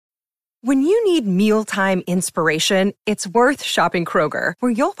When you need mealtime inspiration, it's worth shopping Kroger,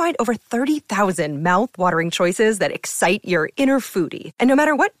 where you'll find over 30,000 mouth-watering choices that excite your inner foodie. And no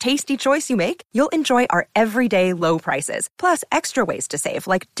matter what tasty choice you make, you'll enjoy our everyday low prices, plus extra ways to save,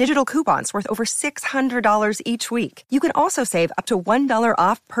 like digital coupons worth over $600 each week. You can also save up to $1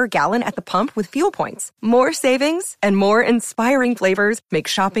 off per gallon at the pump with fuel points. More savings and more inspiring flavors make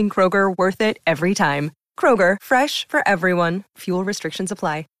shopping Kroger worth it every time. Kroger, fresh for everyone. Fuel restrictions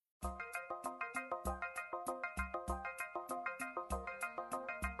apply.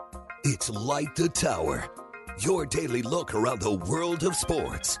 It's Light the Tower, your daily look around the world of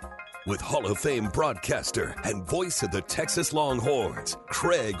sports. With Hall of Fame broadcaster and voice of the Texas Longhorns,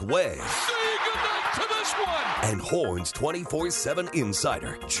 Craig Way. Say goodnight to this one! And Horns 24/7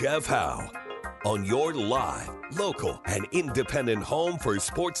 insider, Jeff Howe. On your live, local, and independent home for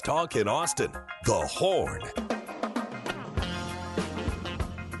sports talk in Austin, The Horn.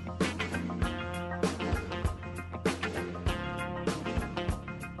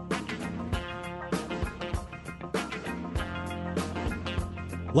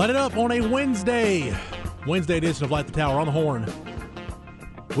 Let it up on a Wednesday edition of Light the Tower on the Horn.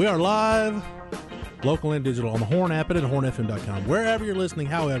 We are live, local and digital, on the Horn app and at hornfm.com. Wherever you're listening,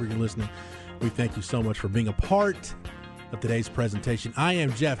 however you're listening, we thank you so much for being a part of today's presentation. I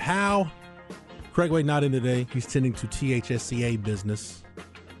am Jeff Howe. Craig Wade not in today. He's tending to THSCA business.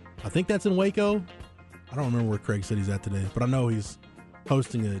 I think that's in Waco. I don't remember where Craig said he's at today, but I know he's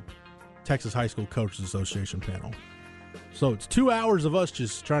hosting a Texas High School Coaches Association panel. So it's 2 hours of us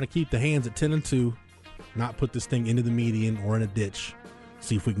just trying to keep the hands at 10 and 2, not put this thing into the median or in a ditch.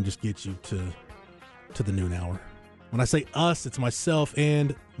 See if we can just get you to the noon hour. When I say us, it's myself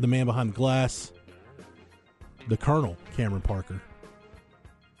and the man behind the glass, the Colonel, Cameron Parker.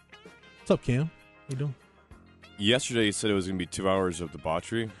 What's up, Cam? How you doing? Yesterday you said it was going to be 2 hours of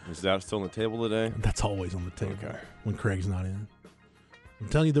debauchery. Is that still on the table today? That's always on the table. Okay. When Craig's not in. I'm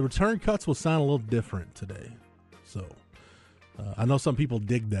telling you, the return cuts will sound a little different today. So I know some people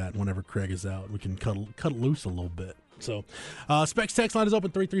dig that whenever Craig is out. We can cut it loose a little bit. So Specs text line is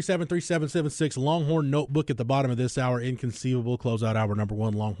open, 337-3776. Longhorn Notebook at the bottom of this hour. Inconceivable. Close out hour number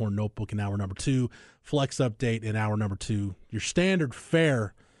 1. Longhorn Notebook in hour number 2. Flex Update in hour number 2. Your standard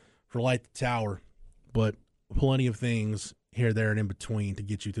fare for Light the Tower, but plenty of things here, there, and in between to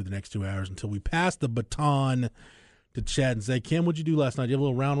get you through the next 2 hours until we pass the baton to Chad and say, Kim, what'd you do last night? You have a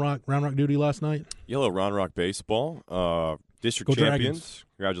little round rock duty last night? Yellow Round Rock baseball. District Go champions. Dragons.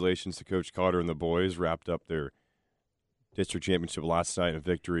 Congratulations to Coach Carter and the boys. Wrapped up their district championship last night in a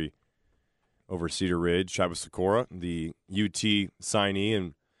victory over Cedar Ridge. Travis Sikora, the UT signee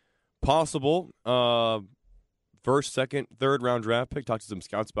and possible first, second, third round draft pick. Talked to some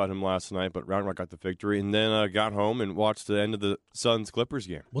scouts about him last night, but Round Rock got the victory, and then got home and watched the end of the Suns-Clippers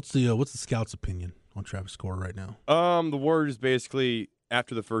game. What's the scouts' opinion on Travis Sikora right now? The word is basically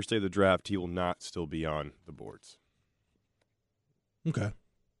after the first day of the draft, he will not still be on the boards. Okay.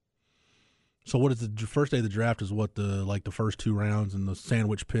 So what is the first day of the draft is what the first 2 rounds and the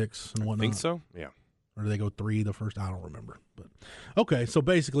sandwich picks and whatnot? I think so, yeah. Or do they go 3 the first? I don't remember. But okay, so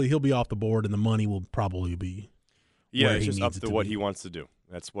basically he'll be off the board and the money will probably be it's just up to what he wants to do.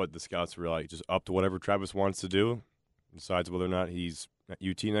 That's what the scouts were like, just up to whatever Travis wants to do, decides whether or not he's at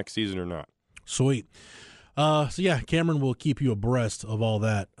UT next season or not. Sweet. So yeah, Cameron will keep you abreast of all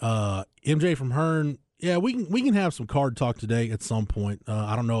that. MJ from Hearn, yeah, we can have some card talk today at some point.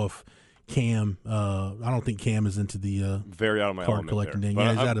 I don't know if Cam, I don't think Cam is into the very out of my card collecting thing. But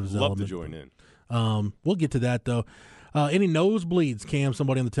Yeah, he's out of his I'd love element. to join in. We'll get to that though. Any nosebleeds, Cam?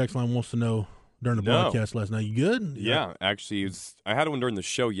 Somebody on the text line wants to know during the broadcast last night. You good? Yeah, actually, I had one during the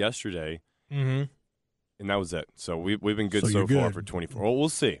show yesterday. Mm-hmm. And that was it. So we've been good So so you're far good. for 24. Well, we'll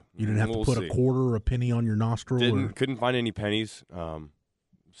see. You didn't have to put a quarter or a penny on your nostril? Couldn't find any pennies.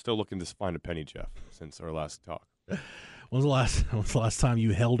 Still looking to find a penny, Jeff, since our last talk. When's the last time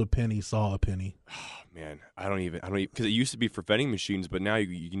you held a penny, saw a penny? Oh, man, I don't even because it used to be for vending machines, but now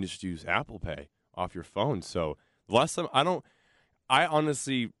you can just use Apple Pay off your phone. So the last time I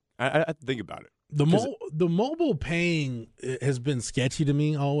honestly think about it. The mobile paying has been sketchy to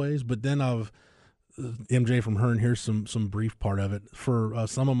me always, but then MJ from Hearn, here's some brief part of it. For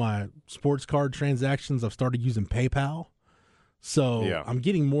some of my sports card transactions, I've started using PayPal. So yeah. I'm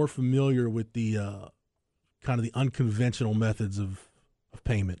getting more familiar with the kind of the unconventional methods of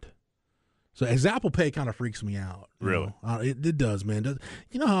payment. So as Apple Pay kind of freaks me out. Really? It does, man.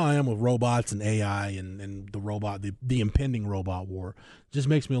 You know how I am with robots and AI and the impending robot war. It just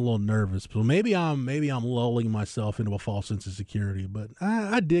makes me a little nervous. So maybe I'm lulling myself into a false sense of security, but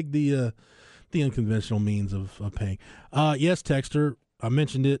I dig the unconventional means of paying. Yes, Texter, I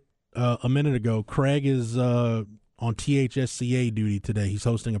mentioned it a minute ago, Craig is on THSCA duty today. He's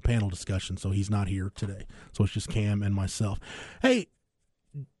hosting a panel discussion, so he's not here today. So it's just Cam and myself. Hey,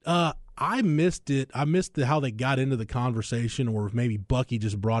 I missed it. I missed how they got into the conversation, or if maybe Bucky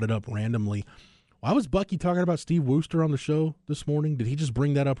just brought it up randomly. Why was Bucky talking about Steve Wooster on the show this morning? Did he just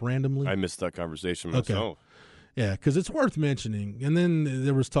bring that up randomly? I missed that conversation myself. Okay. Yeah, because it's worth mentioning. And then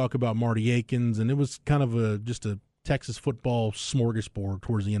there was talk about Marty Akins, and it was kind of just a Texas football smorgasbord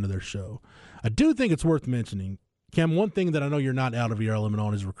towards the end of their show. I do think it's worth mentioning. Cam, one thing that I know you're not out of your element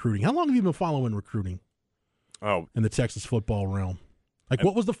on is recruiting. How long have you been following recruiting? In the Texas football realm? Like,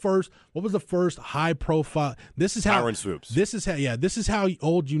 what was the first high profile? This is how Tyron Swoops. This is how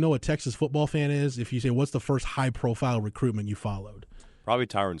old you know a Texas football fan is. If you say, what's the first high profile recruitment you followed? Probably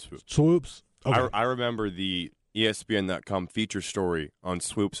Tyron Swoops. Swoops. Okay. I remember the ESPN.com feature story on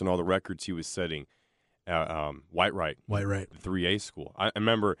Swoops and all the records he was setting at Whitewright, the 3A school. I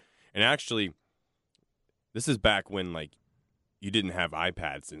remember, and actually, this is back when like you didn't have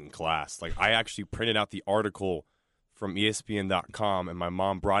iPads in class. Like, I actually printed out the article from ESPN.com, and my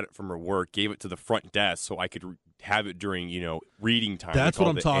mom brought it from her work, gave it to the front desk so I could have it during, reading time. That's what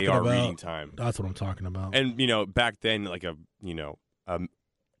I'm talking AR about. Reading time. That's what I'm talking about. And, back then, like a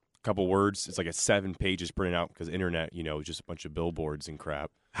couple words, it's like a 7 pages printed out because internet, just a bunch of billboards and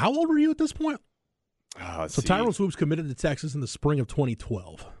crap. How old were you at this point? So Tyron Swoops committed to Texas in the spring of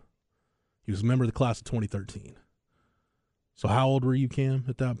 2012. He was a member of the class of 2013. So how old were you, Cam,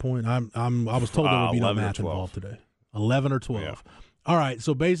 at that point? I was told there would be no math involved today. 11 or 12. Yeah. All right,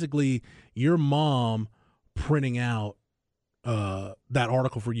 so basically your mom printing out that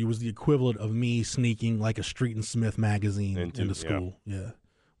article for you was the equivalent of me sneaking like a Street and Smith magazine into school. Yeah.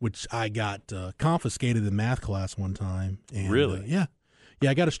 Which I got confiscated in math class one time. And, really? Yeah,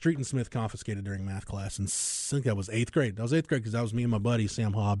 I got a Street and Smith confiscated during math class, and I think that was 8th grade. That was 8th grade because that was me and my buddy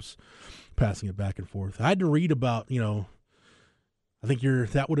Sam Hobbs passing it back and forth. I had to read about, I think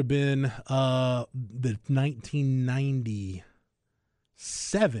that would have been the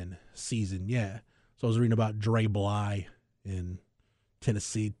 1997 season, yeah. So I was reading about Dre Bly in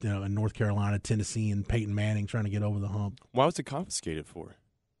Tennessee, in North Carolina, Tennessee, and Peyton Manning trying to get over the hump. Why was it confiscated for?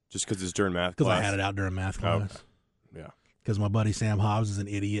 Just because it's during math class? Because I had it out during math class. Okay. Yeah. Because my buddy Sam Hobbs is an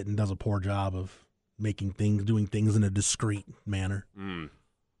idiot and does a poor job of doing things in a discreet manner. Mm.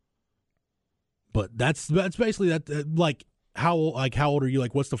 But that's basically that. Like how old are you?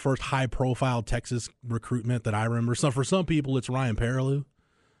 Like, what's the first high profile Texas recruitment that I remember? So for some people, it's Ryan Paralleau.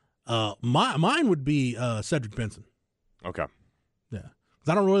 Mine would be Cedric Benson. Okay. Yeah, because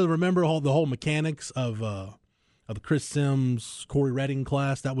I don't really remember the whole mechanics of the Chris Sims, Corey Redding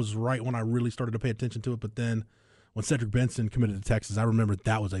class. That was right when I really started to pay attention to it. But then when Cedric Benson committed to Texas, I remember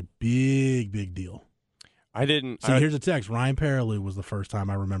that was a big, big deal. I didn't. See, here's a text. Ryan Paralleau was the first time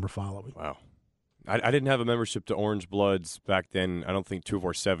I remember following. Wow. I didn't have a membership to Orange Bloods back then. I don't think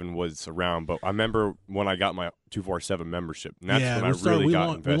 247 was around, but I remember when I got my 247 membership. And that's when I really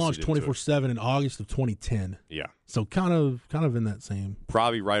got invested. We launched 247 in August of 2010. Yeah. So kind of in that same.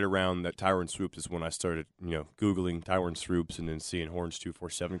 Probably right around that Tyron Swoops is when I started, Googling Tyron Swoops and then seeing Horns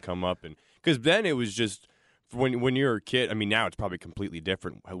 247 come up, and because then it was just. When you're a kid, I mean, now it's probably a completely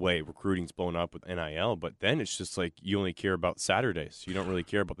different way. Recruiting's blown up with NIL, but then it's just like you only care about Saturdays. You don't really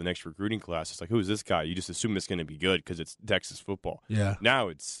care about the next recruiting class. It's like, who's this guy? You just assume it's going to be good because it's Texas football. Yeah. Now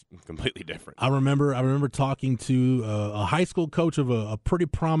it's completely different. I remember talking to a high school coach of a pretty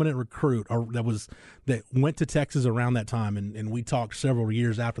prominent recruit that went to Texas around that time, and we talked several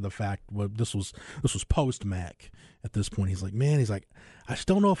years after the fact. Well, this was post MAC. At this point, he's like, I just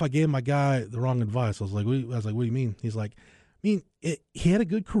don't know if I gave my guy the wrong advice. I was like, what do you mean? He's like, he had a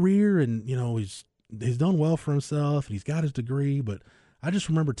good career, and he's done well for himself, and he's got his degree. But I just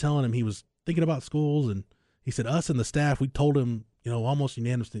remember telling him he was thinking about schools, and he said us and the staff, we told him, almost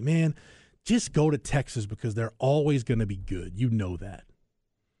unanimously, man, just go to Texas because they're always going to be good. You know that.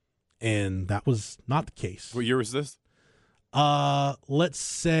 And that was not the case. What year was this?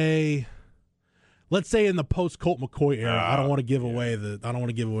 Let's say in the post Colt McCoy era. I don't want to give away the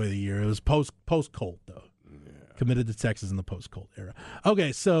year. It was post Colt though. Yeah. Committed to Texas in the post Colt era.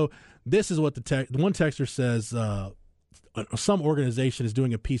 Okay, so this is what one texter says. Some organization is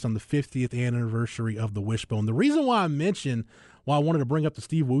doing a piece on the 50th anniversary of the Wishbone. The reason why I wanted to bring up the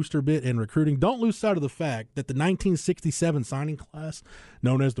Steve Wooster bit in recruiting, don't lose sight of the fact that the 1967 signing class,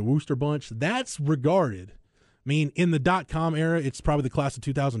 known as the Wooster Bunch, that's regarded. I mean, in the .com era, it's probably the class of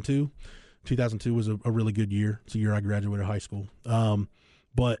 2002. 2002 was a really good year. It's the year I graduated high school.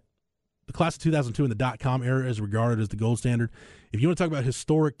 But the class of 2002 in the .com era is regarded as the gold standard. If you want to talk about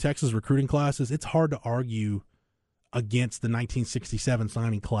historic Texas recruiting classes, it's hard to argue against the 1967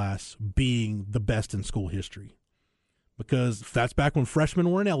 signing class being the best in school history. Because that's back when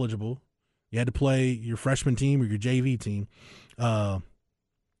freshmen were ineligible. You had to play your freshman team or your JV team,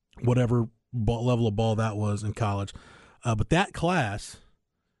 whatever level of ball that was in college. But that class,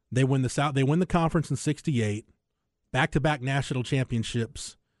 they win the conference in 68, back-to-back national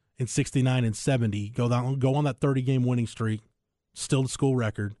championships in 69 and 70, go on that 30-game winning streak, still the school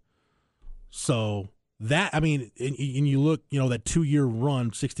record. So that, I mean, and you look, that 2-year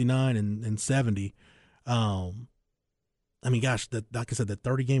run, 69 and 70, I mean, gosh, like I said, that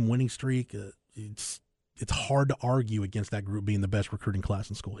 30-game winning streak, it's hard to argue against that group being the best recruiting class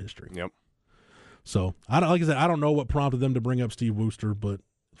in school history. Yep. So, like I said, I don't know what prompted them to bring up Steve Wooster, but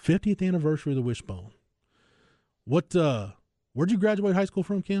 50th anniversary of the Wishbone. Where'd you graduate high school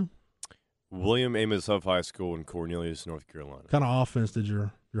from, Cam? William Amos Huff High School in Cornelius, North Carolina. What kind of offense did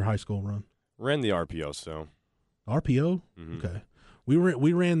your high school run? Ran the RPO, so. RPO? Mm-hmm. Okay.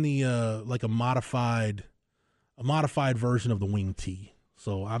 We ran the like a modified version of the wing T.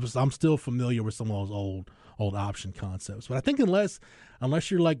 So I'm still familiar with some of those old option concepts. But I think unless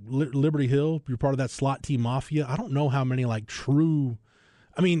you're like Liberty Hill, you're part of that slot T mafia. I don't know how many like true.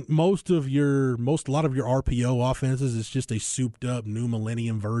 I mean, a lot of your RPO offenses is just a souped up new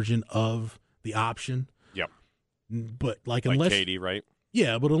millennium version of the option. Yep. But unless Katie, right?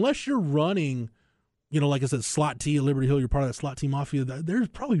 Yeah, but unless you're running, like I said, slot T at Liberty Hill, you're part of that slot T mafia. There's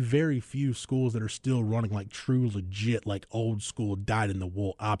probably very few schools that are still running like true, legit, like old school,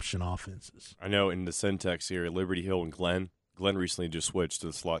 dyed-in-the-wool option offenses. I know in the Centex area, Liberty Hill and Glenn recently just switched to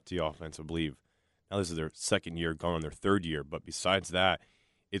the slot T offense, I believe. Now this is their second year, going on their third year. But besides that,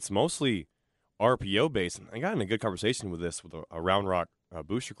 it's mostly RPO-based. And I got in a good conversation with a Round Rock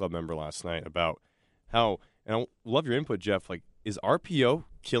Booster Club member last night about how, and I love your input, Jeff, like, is RPO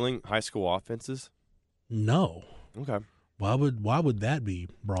killing high school offenses? No. Okay. Why would that be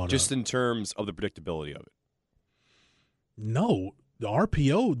brought up? Just in terms of the predictability of it. No. The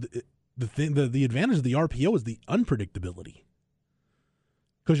RPO, the advantage of the RPO is the unpredictability.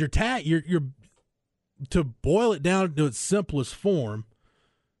 Because you're to boil it down to its simplest form,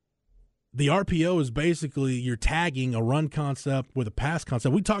 the RPO is basically you're tagging a run concept with a pass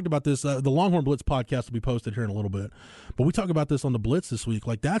concept. We talked about this. The Longhorn Blitz podcast will be posted here in a little bit. But we talk about this on the Blitz this week.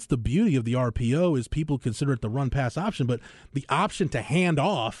 Like, that's the beauty of the RPO is people consider it the run-pass option. But the option to hand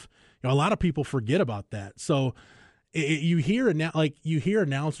off, a lot of people forget about that. So you hear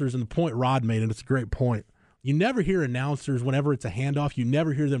announcers, and the point Rod made, and it's a great point, you never hear announcers, whenever it's a handoff, you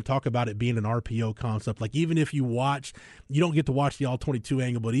never hear them talk about it being an RPO concept. Like, even if you don't get to watch the all-22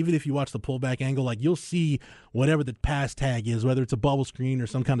 angle, but even if you watch the pullback angle, like, you'll see whatever the pass tag is, whether it's a bubble screen or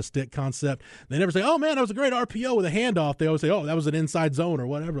some kind of stick concept. They never say, oh, man, that was a great RPO with a handoff. They always say, oh, that was an inside zone or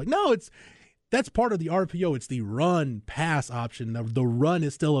whatever. Like, no, that's part of the RPO. It's the run-pass option. The run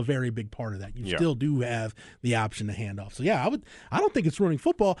is still a very big part of that. You still do have the option to hand off. So, yeah, I don't think it's running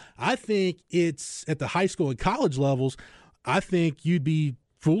football. I think it's at the high school and college levels, I think you'd be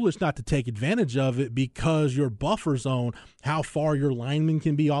foolish not to take advantage of it because your buffer zone, how far your lineman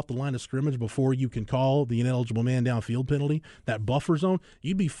can be off the line of scrimmage before you can call the ineligible man downfield penalty, that buffer zone,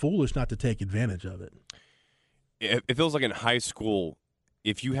 you'd be foolish not to take advantage of it. It feels like in high school,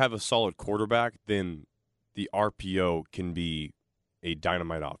 if you have a solid quarterback, then the RPO can be a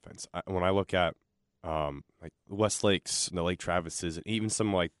dynamite offense. When I look at like the Westlakes and the Lake Travises, and even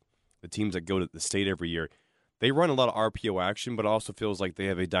some like the teams that go to the state every year, they run a lot of RPO action, but it also feels like they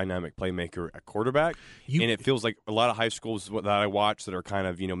have a dynamic playmaker at quarterback. And it feels like a lot of high schools that I watch that are kind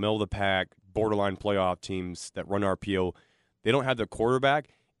of middle of the pack, borderline playoff teams that run RPO, they don't have their quarterback,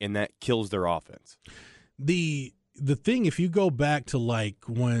 and that kills their offense. The thing, if you go back to like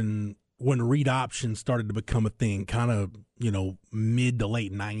when read option started to become a thing, kind of, mid to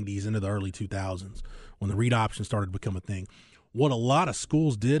late 90s into the early 2000s, when the read option started to become a thing, what a lot of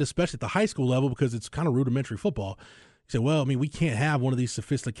schools did, especially at the high school level, because it's kind of rudimentary football, you say, well, I mean, we can't have one of these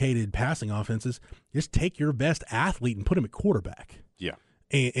sophisticated passing offenses. Just take your best athlete and put him at quarterback. Yeah.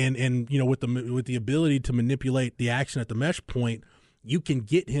 And with the ability to manipulate the action at the mesh point, you can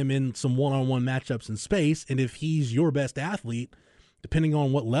get him in some one-on-one matchups in space, and if he's your best athlete, depending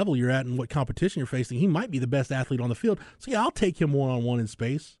on what level you're at and what competition you're facing, he might be the best athlete on the field. So, yeah, I'll take him one-on-one in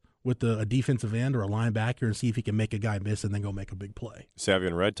space with a defensive end or a linebacker and see if he can make a guy miss and then go make a big play.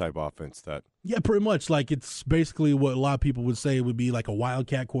 Savion Red type offense that. Yeah, pretty much. Like, it's basically what a lot of people would say would be like a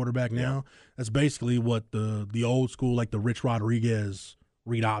wildcat quarterback now. Yeah. That's basically what the old school, like the Rich Rodriguez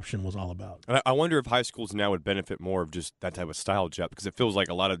read option was all about. And I wonder if high schools now would benefit more of just that type of style, Jeff, because it feels like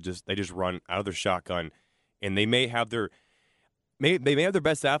a lot of they just run out of their shotgun, and they may have they may have their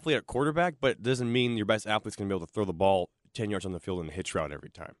best athlete at quarterback, but it doesn't mean your best athlete's going to be able to throw the ball 10 yards on the field in a hitch route every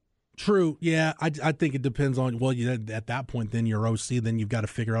time. True. Yeah, I think it depends on, well, at that point, then your OC, then you've got to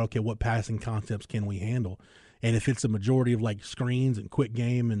figure out, okay, what passing concepts can we handle? And if it's a majority of like screens and quick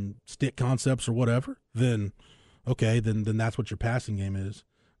game and stick concepts or whatever, then okay, then that's what your passing game is.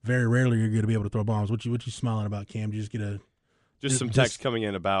 Very rarely you're going to be able to throw bombs. What you smiling about, Cam? Do you just get a some text coming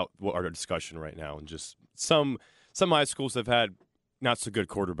in about what our discussion right now, and just some high schools have had not so good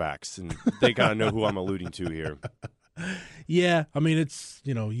quarterbacks, and they got to know who I'm alluding to here. Yeah, I mean, it's,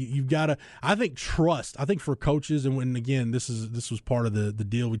 you've got to, I think, trust. I think for coaches, and when, again, this was part of the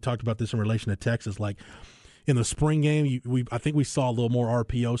deal. We talked about this in relation to Texas. Like in the spring game, I think we saw a little more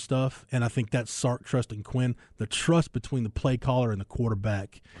RPO stuff, and I think that's Sark trusting Quinn. The trust between the play caller and the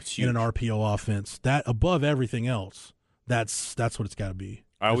quarterback in an RPO offense, that above everything else, that's what it's got to be.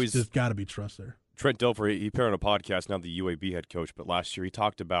 There's got to be trust there. Trent Dilfer, he appeared on a podcast, now the UAB head coach, but last year he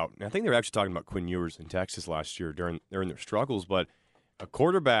talked about, and I think they were actually talking about Quinn Ewers in Texas last year during their struggles, but a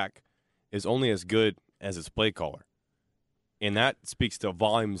quarterback is only as good as its play caller. And that speaks to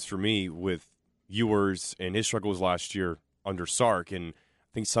volumes for me with Ewers and his struggles last year under Sark. And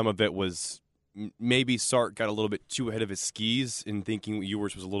I think some of it was maybe Sark got a little bit too ahead of his skis in thinking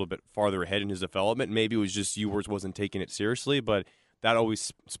Ewers was a little bit farther ahead in his development. Maybe it was just Ewers wasn't taking it seriously, but that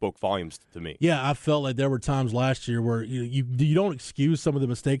always spoke volumes to me. Yeah, I felt like there were times last year where you don't excuse some of the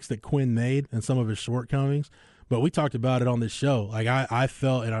mistakes that Quinn made and some of his shortcomings, but we talked about it on this show. Like I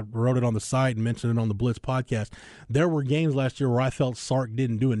felt, and I wrote it on the site and mentioned it on the Blitz podcast, there were games last year where I felt Sark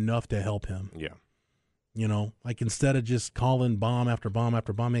didn't do enough to help him. Yeah. Like instead of just calling bomb after bomb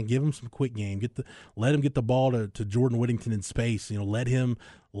after bomb, man, give him some quick game. Let him get the ball to Jordan Whittington in space. Let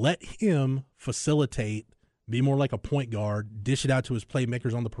him facilitate. Be more like a point guard, dish it out to his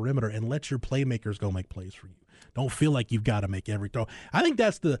playmakers on the perimeter, and let your playmakers go make plays for you. Don't feel like you've got to make every throw. I think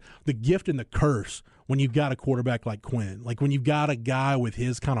that's the gift and the curse when you've got a quarterback like Quinn. Like when you've got a guy with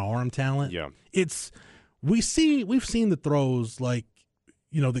his kind of arm talent. Yeah. We've seen the throws like,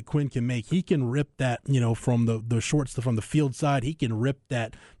 that Quinn can make. He can rip that, from the shorts from the field side. He can rip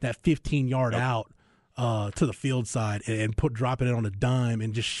that 15-yard out to the field side and dropping it on a dime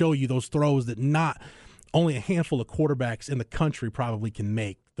and just show you those throws that not – only a handful of quarterbacks in the country probably can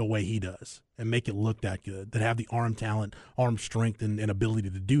make the way he does and make it look that good, that have the arm talent, arm strength, and ability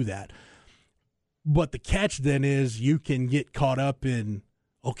to do that. But the catch then is you can get caught up in,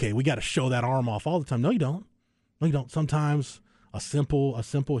 okay, we got to show that arm off all the time. No, you don't. Sometimes a simple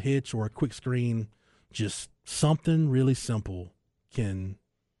hitch or a quick screen, just something really simple can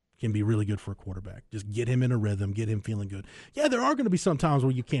be really good for a quarterback. Just get him in a rhythm, get him feeling good. Yeah, there are going to be some times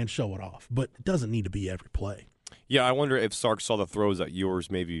where you can't show it off, but it doesn't need to be every play. Yeah, I wonder if Sark saw the throws that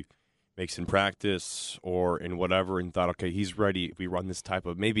Ewers maybe makes in practice or in whatever and thought, okay, he's ready if we run this type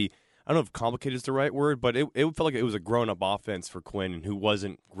of maybe, I don't know if complicated is the right word, but it felt like it was a grown-up offense for Quinn and who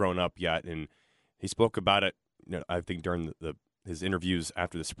wasn't grown up yet. And he spoke about it, I think, during his interviews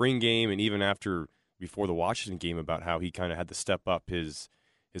after the spring game and even before the Washington game about how he kind of had to step up his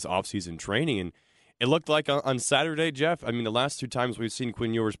offseason training. And it looked like on Saturday, Jeff, I mean, the last two times we've seen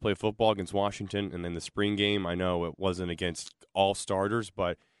Quinn Ewers play football against Washington and then the spring game, I know it wasn't against all starters,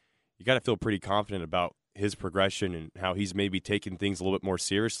 but you got to feel pretty confident about his progression and how he's maybe taking things a little bit more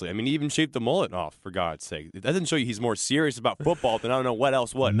seriously. I mean, he even shaved the mullet off, for God's sake. It doesn't show you he's more serious about football than I don't know what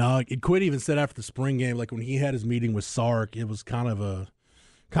else would. No, Quinn even said after the spring game, like when he had his meeting with Sark, it was kind of a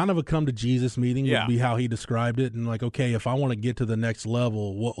come to Jesus meeting would be how he described it. And like, okay, if I want to get to the next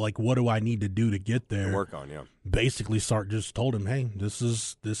level, what do I need to do to get there? Work on, yeah. Basically, Sark just told him, hey, this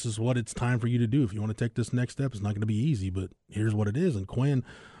is what it's time for you to do. If you want to take this next step, it's not going to be easy, but here's what it is. And Quinn,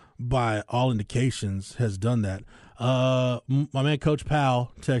 by all indications, has done that. My man, Coach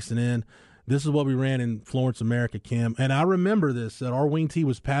Powell, texting in, this is what we ran in Florence, America, Cam. And I remember this, that our wing tee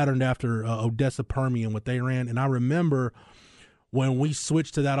was patterned after Odessa Permian, what they ran. And I remember when we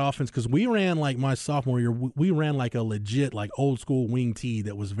switched to that offense, because we ran like my sophomore year, we ran like a legit, like old school wing tee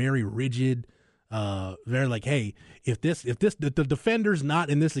that was very rigid, very like, hey, if the defender's not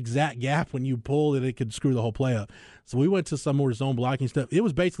in this exact gap when you pull it could screw the whole play up. So we went to some more zone blocking stuff. It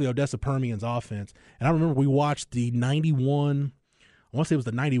was basically Odessa Permian's offense. And I remember we watched the 91, I want to say it was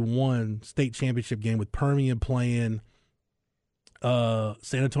the 91 state championship game with Permian playing San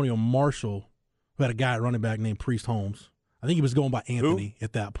Antonio Marshall, who had a guy at running back named Priest Holmes. I think he was going by Anthony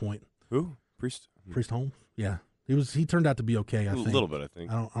at that point. Who? Priest Holmes? Yeah. He turned out to be okay, I think. A little bit, I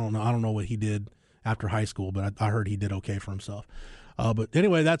think. I don't know. I don't know what he did after high school, but I heard he did okay for himself. But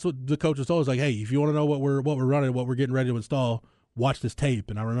anyway, that's what the coach was told. Like, hey, if you want to know what we're running, what we're getting ready to install, watch this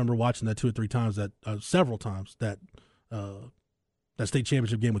tape. And I remember watching that 2 or 3 times, several times, that that state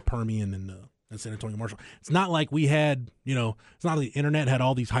championship game with Permian and San Antonio Marshall. It's not like we had, it's not like the internet had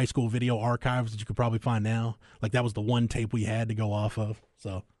all these high school video archives that you could probably find now. Like that was the one tape we had to go off of.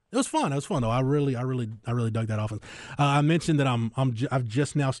 So it was fun. It was fun though. I really dug that offense. I mentioned that I've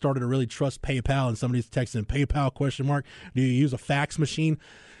just now started to really trust PayPal, and somebody's texting PayPal ? Do you use a fax machine?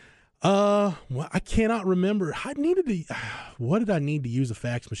 Well, I cannot remember. What did I need to use a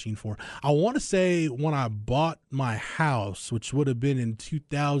fax machine for? I want to say when I bought my house, which would have been in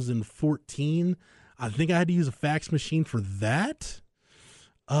 2014, I think I had to use a fax machine for that.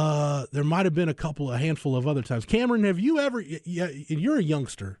 There might have been a handful of other times. Cameron, have you ever, you're a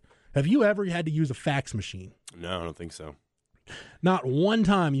youngster, have you ever had to use a fax machine? No, I don't think so. Not one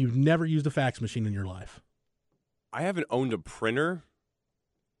time you've never used a fax machine in your life? I haven't owned a printer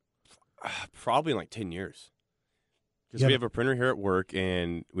probably in like 10 years. Because we have a printer here at work,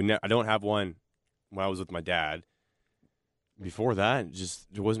 and I don't have one when I was with my dad. Before that,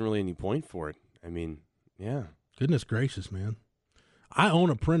 there wasn't really any point for it. I mean, yeah. Goodness gracious, man. I own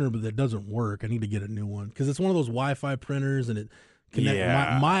a printer, but that doesn't work. I need to get a new one because it's one of those Wi-Fi printers, and it connects.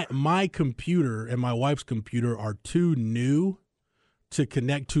 Yeah. My computer and my wife's computer are too new to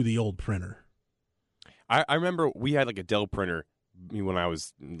connect to the old printer. I remember we had like a Dell printer when I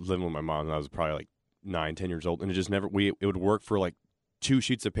was living with my mom, and I was probably like 9, 10 years old, and it just never. It would work for like 2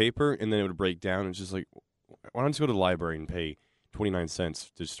 sheets of paper, and then it would break down. It's just like, why don't you go to the library and pay 29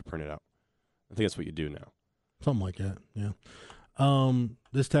 cents just to print it out? I think that's what you do now. Something like that, yeah.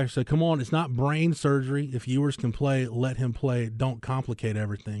 This text said, come on, it's not brain surgery. If Ewers can play, let him play. Don't complicate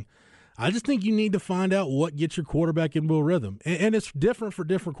everything. I just think you need to find out what gets your quarterback into a rhythm. And it's different for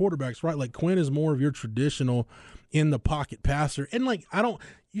different quarterbacks, right? Like Quinn is more of your traditional in the pocket passer. And like,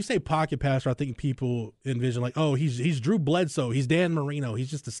 you say pocket passer, I think people envision like, oh, he's Drew Bledsoe. He's Dan Marino.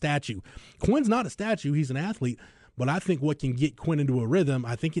 He's just a statue. Quinn's not a statue. He's an athlete. But I think what can get Quinn into a rhythm,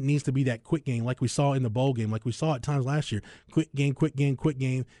 I think it needs to be that quick game like we saw in the bowl game, like we saw at times last year. Quick game.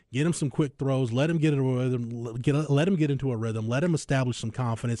 Get him some quick throws. Let him get into a rhythm. Let him get into a rhythm. Let him establish some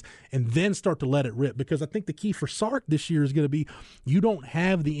confidence, and then start to let it rip. Because I think the key for Sark this year is going to be you don't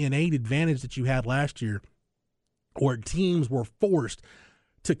have the innate advantage that you had last year, where teams were forced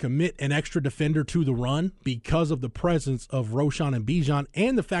to commit an extra defender to the run because of the presence of Roschon and Bijan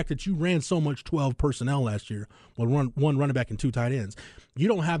and the fact that you ran so much 12 personnel last year with one running back and 2 tight ends. You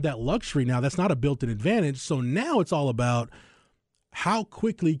don't have that luxury now. That's not a built-in advantage. So now it's all about how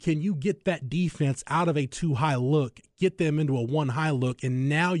quickly can you get that defense out of a 2 high look, get them into a 1 high look, and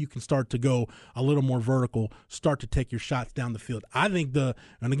now you can start to go a little more vertical, start to take your shots down the field. I think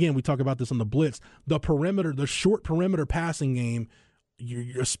and again, we talk about this on the blitz, the short perimeter passing game,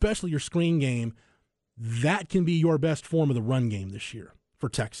 especially your screen game, that can be your best form of the run game this year for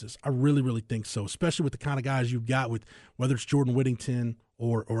Texas. I really, really think so, especially with the kind of guys you've got with whether it's Jordan Whittington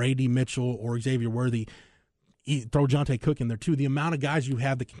or A.D. Mitchell or Xavier Worthy. Throw Jonte Cook in there too. The amount of guys you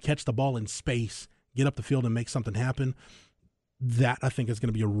have that can catch the ball in space, get up the field and make something happen, that I think is going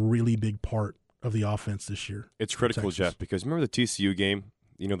to be a really big part of the offense this year. It's critical, Jeff, because remember the TCU game?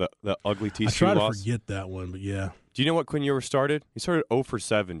 You know, the ugly TCU loss? I try to forget that one, but yeah. Do you know what Quinn Ewers started? He started 0 for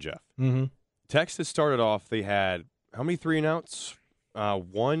 7, Jeff. Mm-hmm. Texas started off, they had how many 3-and-outs?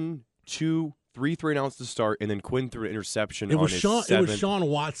 1, 2, 3 3-and-outs to start, and then Quinn threw an interception on his 7th. It was Sean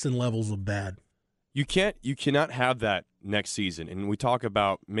Watson levels of bad. You cannot have that next season. And we talk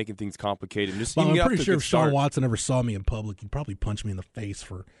about making things complicated. I'm pretty sure if Sean Watson ever saw me in public, he'd probably punch me in the face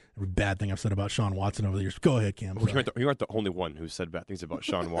for every bad thing I've said about Sean Watson over the years. Go ahead, Cam. You aren't the only one who said bad things about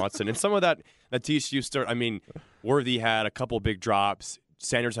Sean Watson. And some of that TCU start, I mean, Worthy had a couple big drops.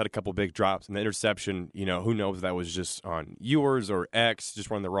 Sanders had a couple big drops. And the interception, who knows if that was just on Ewers or X, just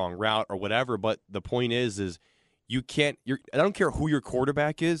running the wrong route or whatever. But the point is you can't – I don't care who your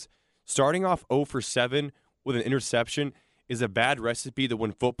quarterback is. Starting off 0 for 7 with an interception is a bad recipe to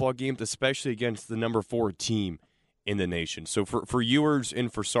win football games, especially against the number 4 team in the nation. So for Ewers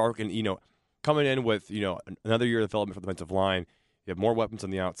and for Sark, and coming in with another year of development for the defensive line, you have more weapons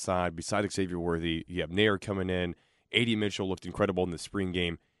on the outside. Besides Xavier Worthy, you have Nair coming in. A.D. Mitchell looked incredible in the spring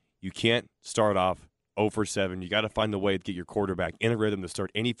game. You can't start off 0 for 7. You got to find a way to get your quarterback in a rhythm to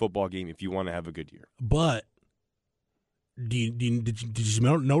start any football game if you want to have a good year. But did you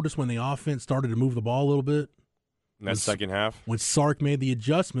notice when the offense started to move the ball a little bit? In that second half? When Sark made the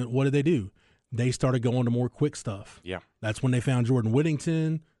adjustment, what did they do? They started going to more quick stuff. Yeah. That's when they found Jordan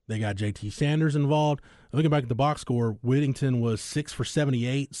Whittington. They got J.T. Sanders involved. Looking back at the box score, Whittington was 6 for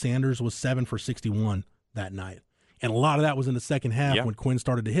 78. Sanders was 7 for 61 that night. And a lot of that was in the second half when Quinn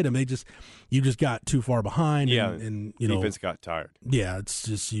started to hit him. You just got too far behind. Yeah, and defense got tired. Yeah, it's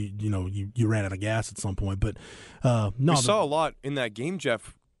just you ran out of gas at some point. But we saw a lot in that game,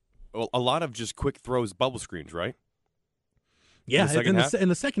 Jeff. A lot of just quick throws, bubble screens, right? Yeah, in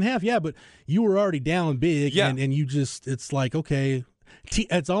the second half, yeah. But you were already down big, and you just it's like okay,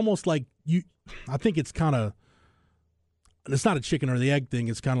 it's almost like you. I think it's kind of. It's not a chicken or the egg thing.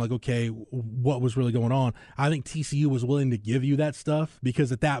 It's kind of like, okay, what was really going on? I think TCU was willing to give you that stuff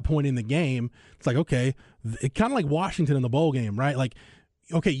because at that point in the game, it's like, okay, it kind of like Washington in the bowl game, right? Like,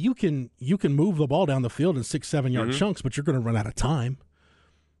 okay, you can move the ball down the field in 6-7 yard chunks, but you're going to run out of time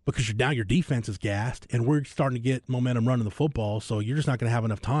because your defense is gassed, and we're starting to get momentum running the football, so you're just not going to have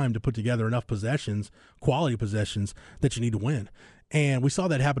enough time to put together enough possessions, quality possessions, that you need to win. And we saw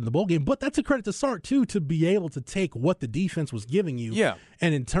that happen in the bowl game. But that's a credit to Sark, too, to be able to take what the defense was giving you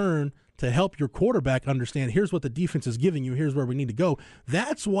and, in turn, to help your quarterback understand, here's what the defense is giving you, here's where we need to go.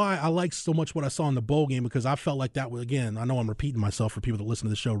 That's why I like so much what I saw in the bowl game, because I felt like that was, again, I know I'm repeating myself for people that listen to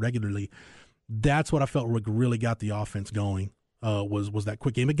the show regularly. That's what I felt really got the offense going. Was that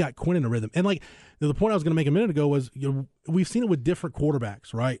quick game. It got Quinn in a rhythm. And, like, the point I was going to make a minute ago was, we've seen it with different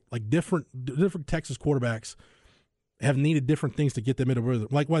quarterbacks, right? Like, different Texas quarterbacks have needed different things to get them into rhythm.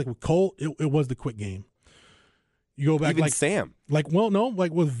 Like with Cole, it was the quick game. You go back, even like Sam. Like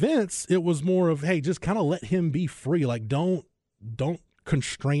with Vince, it was more of, hey, just kind of let him be free. Like don't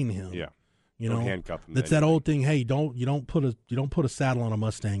constrain him. Yeah. Don't handcuff him. That's that old thing. Hey, you don't put a saddle on a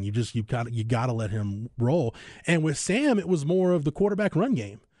Mustang. You gotta let him roll. And with Sam, it was more of the quarterback run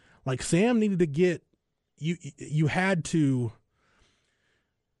game. Like Sam needed to get you had to.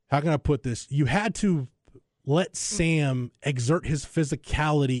 How can I put this? You had to let Sam exert his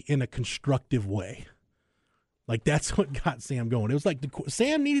physicality in a constructive way. Like that's what got Sam going. It was like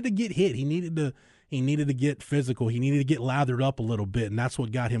Sam needed to get hit. He needed to get physical. He needed to get lathered up a little bit, and that's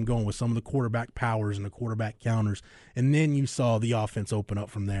what got him going with some of the quarterback powers and the quarterback counters. And then you saw the offense open up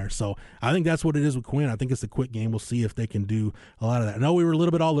from there. So I think that's what it is with Quinn. I think it's a quick game. We'll see if they can do a lot of that. I know we were a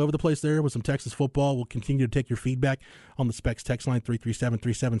little bit all over the place there with some Texas football. We'll continue to take your feedback on the Specs text line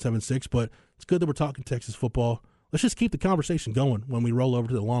 337-3776, but it's good that we're talking Texas football. Let's just keep the conversation going when we roll over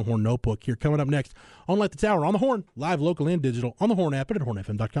to the Longhorn Notebook here. Coming up next on Light the Tower on the Horn, live, local, and digital on the Horn app and at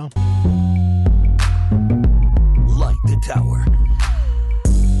hornfm.com. Light the Tower.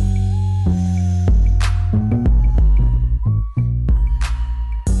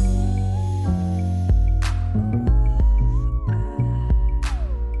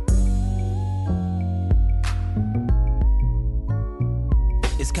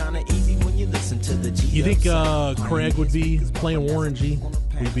 It's kind of easy when you listen to the G. You think Craig would be playing Warren G?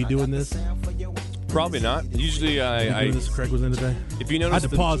 We'd be doing this? Probably not. Usually, this Craig was in today. If you notice, I had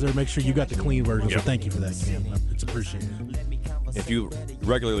to pause there and make sure you got the clean version. So thank you for that, Cam. It's appreciated. If you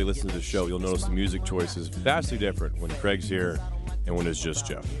regularly listen to the show, you'll notice the music choice is vastly different when Craig's here and when it's just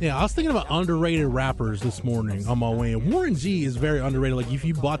Jeff. Yeah, I was thinking about underrated rappers this morning on my way in. Warren G is very underrated. Like, if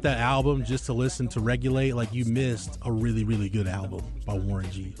you bought that album just to listen to Regulate, like, you missed a really, really good album by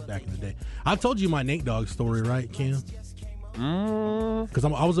Warren G back in the day. I told you my Nate Dogg story, right, Cam? Because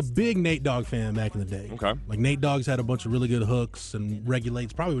I was a big Nate Dogg fan back in the day. Okay. Like, Nate Dogg's had a bunch of really good hooks, and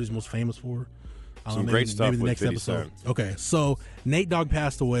Regulate's probably what he's most famous for. Some great stuff with 50 Cent. Okay, so Nate Dogg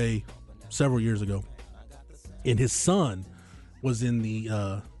passed away several years ago, and his son was in the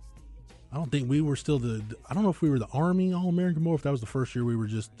I don't think we were still I don't know if we were the Army All-American Bowl, if that was the first year we were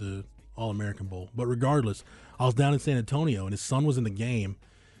just the All-American Bowl. But regardless, I was down in San Antonio, and his son was in the game,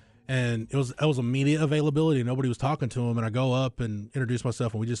 and it was immediate availability, and nobody was talking to him, and I go up and introduce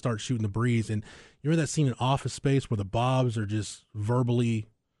myself, and we just start shooting the breeze. And you remember that scene in Office Space where the Bobs are just verbally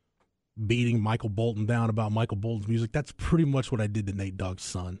beating Michael Bolton down about Michael Bolton's music? That's pretty much what I did to Nate Dogg's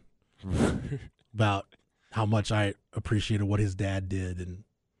son about how much I appreciated what his dad did. And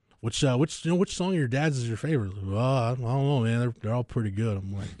which song of your dad's is your favorite? I don't know, man. They're all pretty good.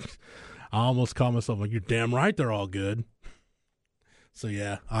 I'm like, I almost call myself like, you're damn right they're all good. So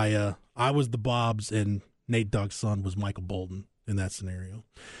yeah, I was the Bobs, and Nate Dogg's son was Michael Bolton in that scenario.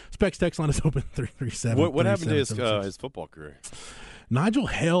 Specs text line is open 337. What happened to his football career? Nigel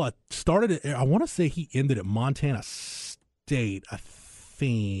Hale, I want to say he ended at Montana State, I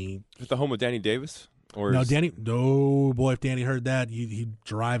think. Is it the home of Danny Davis? Or no, boy, if Danny heard that, he'd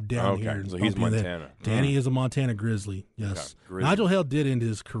drive down here. Okay, so he's Montana. Danny is a Montana Grizzly, yes. Okay, Grizzly. Nigel Hale did end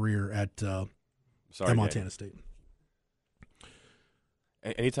his career at Montana State.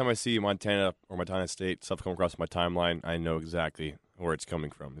 Anytime I see Montana or Montana State stuff come across my timeline, I know exactly where it's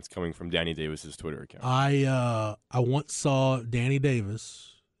coming from. It's coming from Danny Davis's Twitter account. I once saw Danny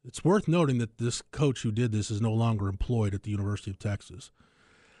Davis It's worth noting that this coach who did this is no longer employed at the University of Texas.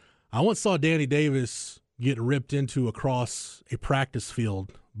 I once saw Danny Davis get ripped into across a practice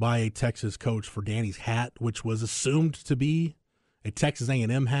field by a Texas coach for Danny's hat, which was assumed to be a Texas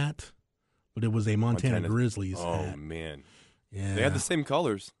A&M hat, but it was a Montana Grizzlies hat. Oh, man. Yeah. They had the same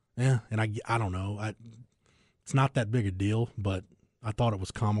colors. Yeah, and I don't know. It's not that big a deal, but I thought it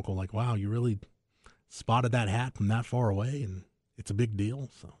was comical. Like, wow, you really spotted that hat from that far away, and it's a big deal.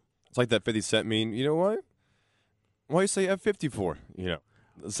 So It's like that 50 Cent meme. You know what? Why you say F-54? You know,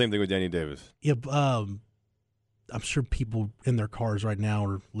 the same thing with Danny Davis. yeah, I'm sure people in their cars right now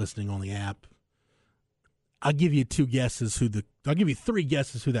are listening on the app. I'll give you three guesses who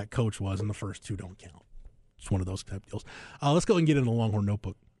that coach was, and the first two don't count. It's one of those type deals. Let's go and get into the Longhorn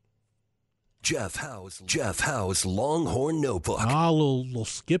Notebook. Jeff Howe's Longhorn Notebook. A little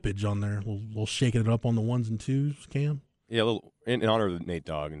skippage on there. A little shaking it up on the ones and twos, Cam. Yeah, a little in honor of Nate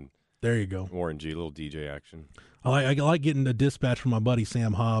Dogg and There you go. Warren G, a little DJ action. I like getting a dispatch from my buddy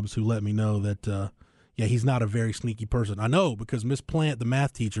Sam Hobbs, who let me know that, he's not a very sneaky person. I know, because Miss Plant, the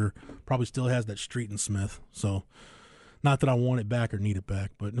math teacher, probably still has that Street and Smith. So, not that I want it back or need it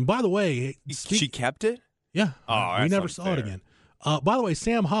back. But, and by the way, She kept it? yeah, Oh, we that's never saw it unfair. again. By the way,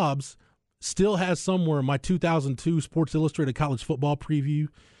 Sam Hobbs still has somewhere my 2002 Sports Illustrated college football preview.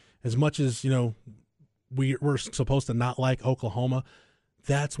 As much as, we're supposed to not like Oklahoma,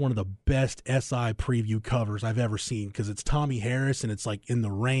 that's one of the best SI preview covers I've ever seen, because it's Tommy Harris and it's like in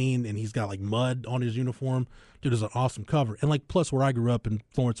the rain and he's got like mud on his uniform. Dude, it's an awesome cover. And like, plus where I grew up in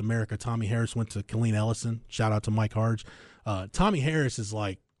Florence, America, Tommy Harris went to Killeen Ellison. Shout out to Mike Harge. Tommy Harris is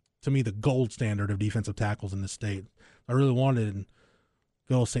like, to me, the gold standard of defensive tackles in this state. I really wanted, and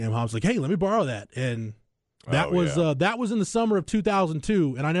good old Sam Hobbs like, hey, let me borrow that. And that was in the summer of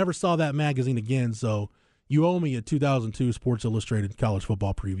 2002, and I never saw that magazine again. So you owe me a 2002 Sports Illustrated college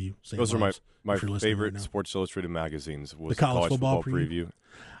football preview. Sam Those are Hobbs, my if you're listening favorite right now. Sports Illustrated magazines. Was The college football preview?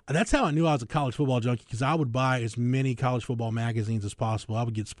 That's how I knew I was a college football junkie, because I would buy as many college football magazines as possible. I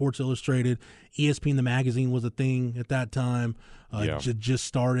would get Sports Illustrated. ESPN the magazine was a thing at that time. Just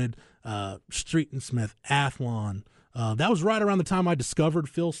started. Street and Smith, Athlon. That was right around the time I discovered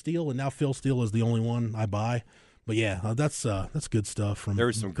Phil Steele, and now Phil Steele is the only one I buy. But yeah, that's good stuff from There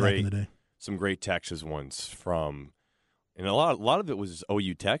was some back in the day. some great Texas ones from, and a lot of it was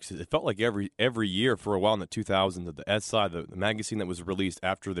OU Texas. It felt like every year for a while in the 2000s that the SI, the magazine that was released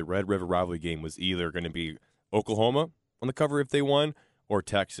after the Red River rivalry game, was either going to be Oklahoma on the cover if they won, or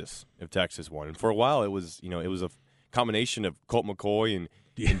Texas if Texas won. And for a while, it was a combination of Colt McCoy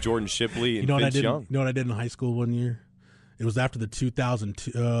and Jordan Shipley and Vince Young. You know what I did in high school one year? It was after the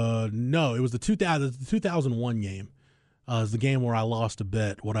 2002. No, it was the 2001 game. It was the game where I lost a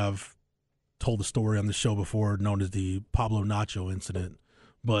bet. What I've told the story on the show before, known as the Pablo Nacho incident.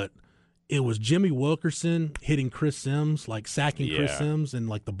 But it was Jimmy Wilkerson hitting Chris Sims, like sacking Chris Sims, and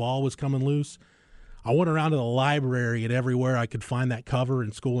like the ball was coming loose. I went around to the library and everywhere I could find that cover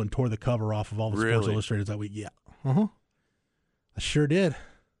in school and tore the cover off of all the Sports Illustrated that week. Yeah. I sure did.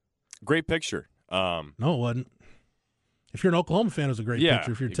 Great picture. No, it wasn't. If you're an Oklahoma fan, it was a great Yeah,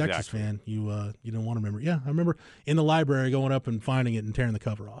 picture. If you're a Texas exactly. fan, you don't want to remember. Yeah, I remember in the library going up and finding it and tearing the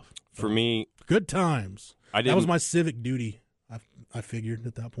cover off. For me, Good times. I That was didn't. my civic duty. I figured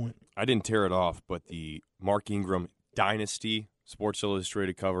at that point. I didn't tear it off, but the Mark Ingram Dynasty Sports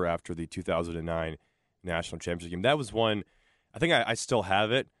Illustrated cover after the 2009 National Championship game, that was one. I think I still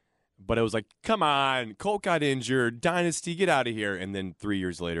have it, but it was like, come on, Colt got injured, Dynasty, get out of here. And then 3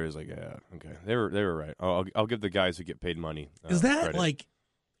 years later, it was like, yeah, okay, they were right. I'll give the guys who get paid money. Is that credit. like?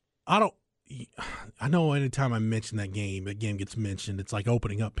 I know anytime I mention that game gets mentioned. It's like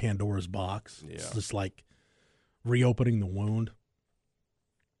opening up Pandora's box. Yeah. It's just like reopening the wound.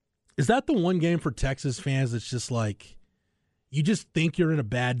 Is that the one game for Texas fans that's just like, you just think you're in a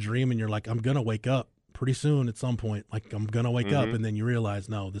bad dream and you're like, I'm going to wake up pretty soon at some point. Like, I'm going to wake up, and then you realize,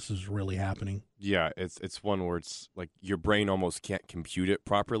 no, this is really happening. Yeah, it's one where it's like your brain almost can't compute it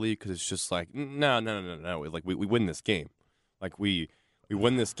properly because it's just like, no. Like, we win this game. Like, we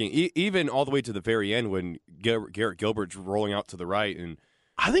win this game. Even all the way to the very end when Garrett Gilbert's rolling out to the right. And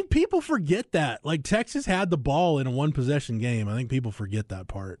I think people forget that. Like, Texas had the ball in a one-possession game. I think people forget that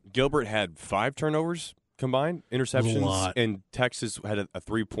part. Gilbert had 5 turnovers combined, interceptions, lot. and Texas had a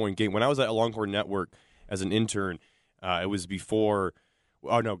 3-point game. When I was at Longhorn Network as an intern, it was before –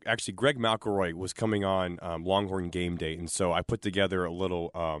 oh, no, actually Greg McElroy was coming on Longhorn Game Day, and so I put together a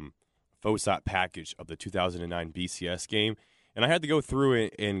little FOSAT package of the 2009 BCS game, and I had to go through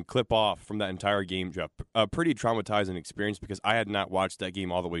it and clip off from that entire game. A pretty traumatizing experience because I had not watched that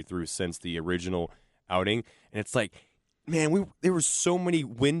game all the way through since the original outing, and it's like man, there were so many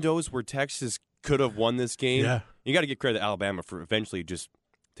windows where Texas could have won this game. Yeah. You got to give credit to Alabama for eventually just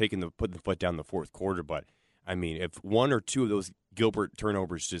putting the foot down in the fourth quarter. But I mean, if one or two of those Gilbert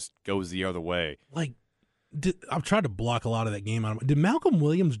turnovers just goes the other way, like I've tried to block a lot of that game out. Did Malcolm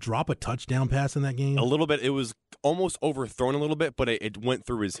Williams drop a touchdown pass in that game? a little bit, it was almost overthrown a little bit, but it went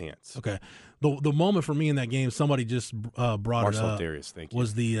through his hands. Okay. The moment for me in that game, somebody just brought Marcel it up. Darius, thank you.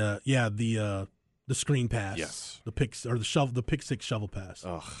 Was the screen pass? Yes. The pick six shovel pass.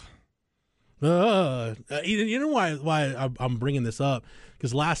 Ugh. You know why I'm bringing this up?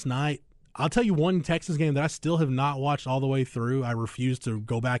 Because last night, I'll tell you one Texas game that I still have not watched all the way through. I refuse to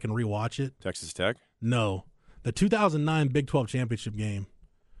go back and rewatch it. Texas Tech? No. The 2009 Big 12 championship game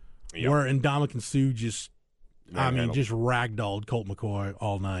where Ndamukong Suh just ragdolled Colt McCoy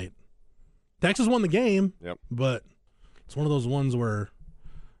all night. Texas won the game, but it's one of those ones where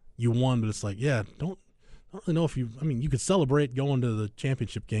you won, but it's like, I don't really know if you could celebrate going to the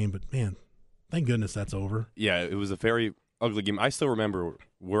championship game, but man, thank goodness that's over. Yeah, it was a very ugly game. I still remember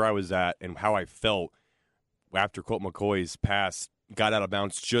where I was at and how I felt after Colt McCoy's pass got out of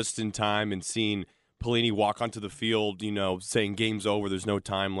bounds just in time and seeing Pelini walk onto the field, saying game's over, there's no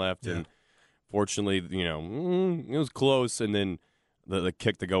time left. Yeah. And fortunately, it was close. And then the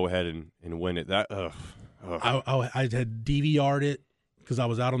kick to go ahead and win it. I had DVR'd it because I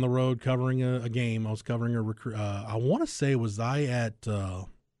was out on the road covering a game. I was covering a recruit. I want to say, was I at was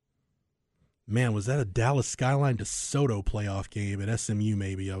that a Dallas Skyline DeSoto playoff game at SMU?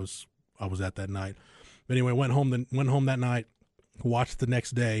 Maybe I was at that night. But anyway, went home that night, watched the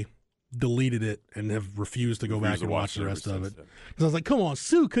next day, deleted it, and have refused to go back and watch the rest of it. Because I was like, come on,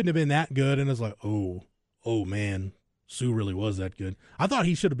 Suh couldn't have been that good. And I was like, oh man, Suh really was that good. I thought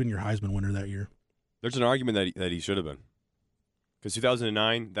he should have been your Heisman winner that year. There's an argument that he should have been. Because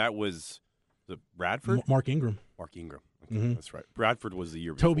 2009, that was the Bradford? Mark Ingram. Okay, that's right. Bradford was the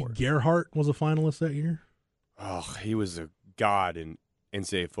year before. Toby Gerhart was a finalist that year. Oh, he was a god in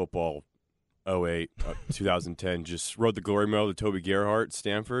NCAA football. 08, 2010, just rode the glory mode of Toby Gerhart,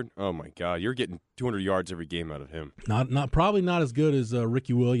 Stanford. Oh my God, you're getting 200 yards every game out of him. Probably not as good as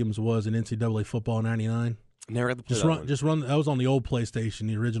Ricky Williams was in NCAA football in '99. Never had to play just run. That was on the old PlayStation,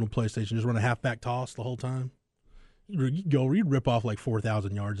 the original PlayStation. Just run a halfback toss the whole time. You'd rip off like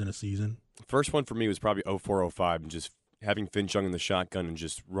 4,000 yards in a season. First one for me was probably 04-05, and just having Finch Young in the shotgun and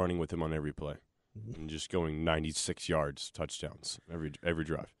just running with him on every play, and just going 96 yards, touchdowns every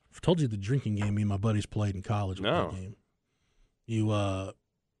drive. I've told you the drinking game me and my buddies played in college. That game. You had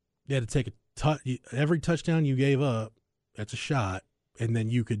to take every touchdown you gave up, that's a shot, and then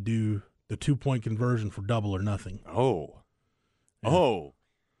you could do the 2-point conversion for double or nothing.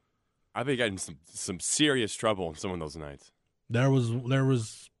 I've been getting some serious trouble in some of those nights. There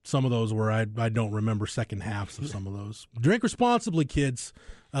was some of those where I don't remember second halves of some of those. Drink responsibly, kids.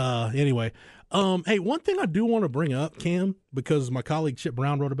 Anyway, hey, one thing I do want to bring up, Cam, because my colleague Chip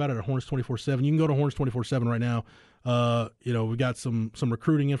Brown wrote about it at Horns 24/7. You can go to Horns 24/7 right now. We got some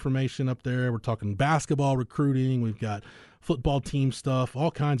recruiting information up there. We're talking basketball recruiting. We've got football team stuff, all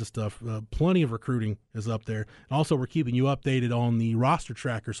kinds of stuff. Plenty of recruiting is up there. And also, we're keeping you updated on the roster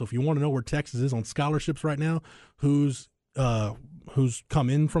tracker. So if you want to know where Texas is on scholarships right now, who's come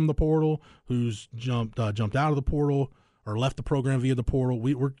in from the portal, who's jumped out of the portal, or left the program via the portal.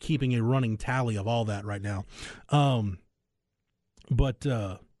 We're keeping a running tally of all that right now. But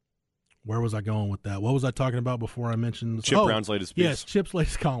where was I going with that? What was I talking about before I mentioned Chip Brown's latest piece? Yes, Chip's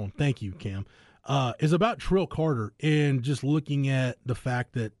latest column. Thank you, Cam. Is about Trill Carter and just looking at the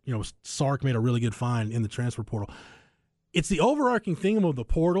fact that Sark made a really good find in the transfer portal. It's the overarching theme of the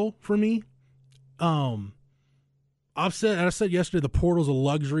portal for me. I said yesterday the portal's a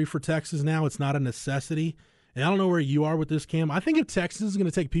luxury for Texas now. It's not a necessity. And I don't know where you are with this, Cam. I think if Texas is going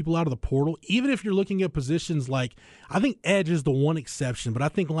to take people out of the portal, even if you're looking at positions like, I think edge is the one exception, but I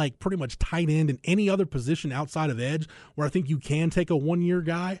think like pretty much tight end and any other position outside of edge where I think you can take a 1-year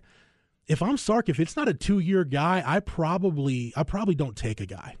guy. If I'm Sark, if it's not a 2-year guy, I probably don't take a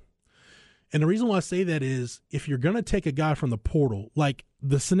guy. And the reason why I say that is if you're going to take a guy from the portal, like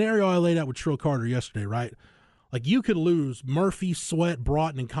the scenario I laid out with Trill Carter yesterday, right? Like you could lose Murphy, Sweat,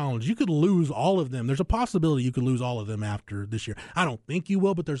 Broughton, and Collins. You could lose all of them. There's a possibility you could lose all of them after this year. I don't think you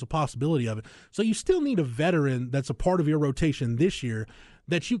will, but there's a possibility of it. So you still need a veteran that's a part of your rotation this year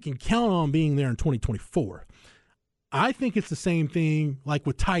that you can count on being there in 2024. I think it's the same thing like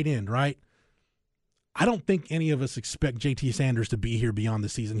with tight end, right? I don't think any of us expect JT Sanders to be here beyond the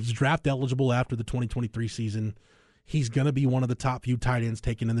season. He's draft eligible after the 2023 season. He's going to be one of the top few tight ends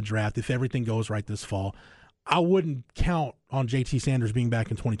taken in the draft if everything goes right this fall. I wouldn't count on JT Sanders being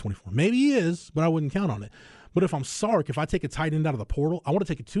back in 2024. Maybe he is, but I wouldn't count on it. But if I'm Sark, if I take a tight end out of the portal, I want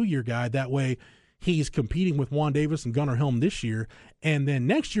to take a 2-year guy. That way he's competing with Juan Davis and Gunnar Helm this year. And then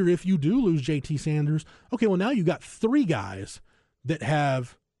next year, if you do lose JT Sanders, okay, well, now you got 3 guys that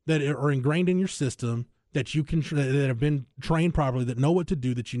are ingrained in your system, that you can that have been trained properly, that know what to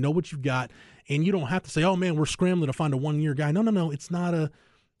do, that you know what you've got, and you don't have to say, "Oh man, we're scrambling to find a 1-year guy." No, it's not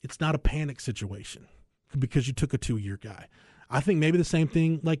a panic situation because you took a 2-year guy. I think maybe the same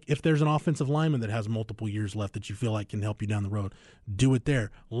thing, like if there's an offensive lineman that has multiple years left that you feel like can help you down the road, do it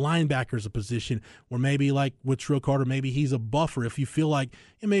there. Linebacker is a position where maybe like with Trill Carter, maybe he's a buffer. If you feel like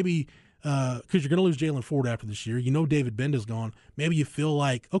maybe because you're going to lose Jalen Ford after this year, David Benda's gone. Maybe you feel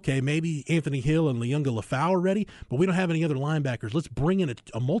like, okay, maybe Anthony Hill and Leunga Lafau are ready, but we don't have any other linebackers. Let's bring in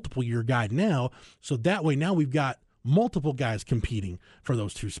a multiple-year guy now, so that way now we've got multiple guys competing for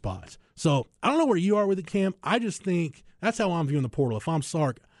those 2 spots. So I don't know where you are with it, Cam. I just think that's how I'm viewing the portal. If I'm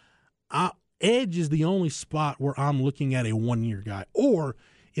Sark, edge is the only spot where I'm looking at a 1-year guy. Or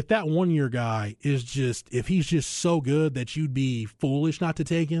if that 1-year guy is if he's just so good that you'd be foolish not to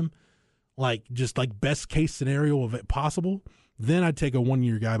take him, like best case scenario of it possible, then I'd take a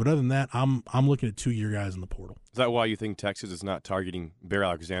 1-year guy. But other than that, I'm looking at 2-year gues in the portal. Is that why you think Texas is not targeting Bear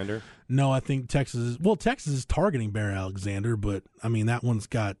Alexander? No, I think Texas is targeting Bear Alexander, but I mean I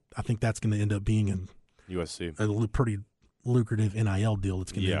think that's going to end up being in USC, a pretty lucrative NIL deal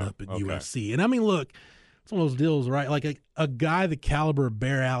that's going to end up at USC. And I mean, look, it's one of those deals, right? Like a guy the caliber of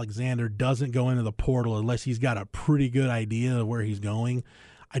Bear Alexander doesn't go into the portal unless he's got a pretty good idea of where he's going.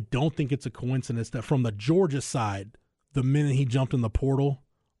 I don't think it's a coincidence that from the Georgia side, the minute he jumped in the portal,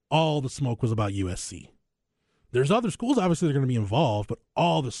 all the smoke was about USC. There's other schools, obviously, that are going to be involved, but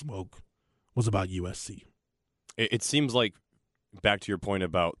all the smoke was about USC. It seems like, back to your point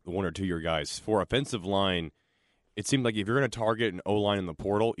about the 1 or 2-year guys, for offensive line, it seemed like if you're going to target an O-line in the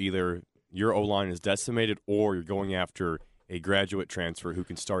portal, either your O-line is decimated or you're going after a graduate transfer who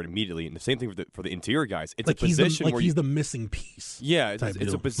can start immediately. And the same thing for the interior guys. It's like a position where he's the missing piece. Yeah,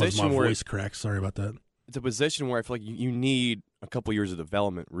 it's a position where my voice cracks. Sorry about that. It's a position where I feel like you need a couple years of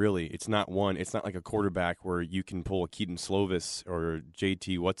development. Really, it's not like a quarterback where you can pull a Keaton Slovis or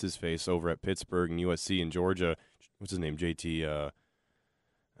JT what's his face over at Pittsburgh and USC and Georgia. What's his name? JT.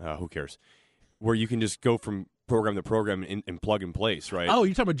 Who cares? Where you can just go from program to program and plug and place, right? Oh,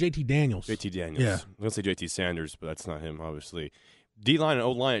 you're talking about JT Daniels. JT Daniels. Yeah. I'm going to say JT Sanders, but that's not him, obviously. D-line and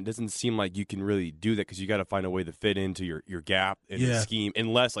O-line, it doesn't seem like you can really do that because you got to find a way to fit into your gap in the scheme,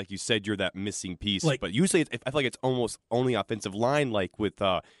 unless, like you said, you're that missing piece. But usually I feel like it's almost only offensive line, like with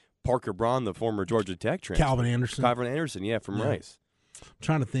Parker Braun, the former Georgia Tech transfer. Calvin Anderson, from Rice. I'm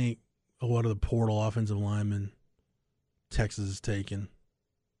trying to think of what are the portal offensive linemen Texas has taken.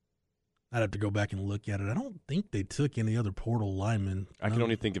 I'd have to go back and look at it. I don't think they took any other portal linemen. I can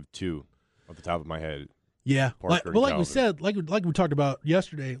only think of 2 off the top of my head. Yeah, like we said, like we talked about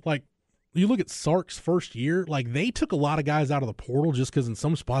yesterday, like you look at Sark's first year, like they took a lot of guys out of the portal just because in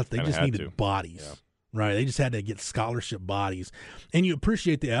some spots they just needed bodies, right? They just had to get scholarship bodies, and you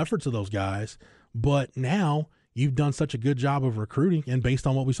appreciate the efforts of those guys. But now you've done such a good job of recruiting, and based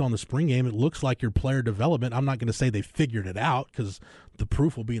on what we saw in the spring game, it looks like your player development. I'm not going to say they figured it out because the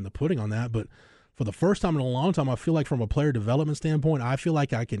proof will be in the pudding on that, but for the first time in a long time, I feel like from a player development standpoint, I feel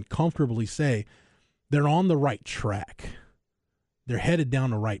like I can comfortably say they're on the right track. They're headed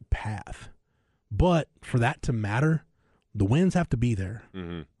down the right path. But for that to matter, the wins have to be there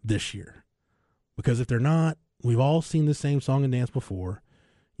this year. Because if they're not, we've all seen the same song and dance before.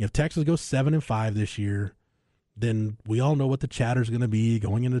 If Texas goes 7-5 this year, then we all know what the chatter is going to be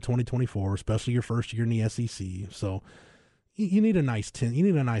going into 2024, especially your first year in the SEC. So you need a nice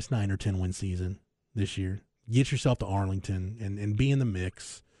 9 or 10 win season this year. Get yourself to Arlington and be in the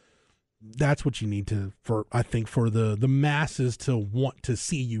mix. That's what you need for the masses to want to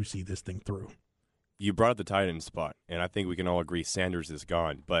see you see this thing through. You brought up the tight end spot, and I think we can all agree Sanders is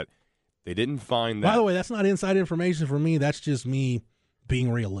gone, but they didn't find that. By the way, that's not inside information for me. That's just me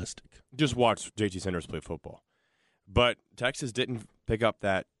being realistic. Just watch JT Sanders play football. But Texas didn't pick up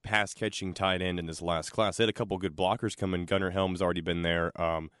that pass-catching tight end in this last class. They had a couple good blockers come in. Gunnar Helm's already been there.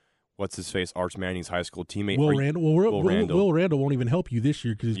 What's his face? Arch Manning's high school teammate. Will Randall won't even help you this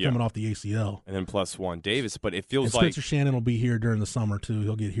year because he's coming off the ACL. And then plus Juan Davis. But it feels like Spencer Shannon will be here during the summer too.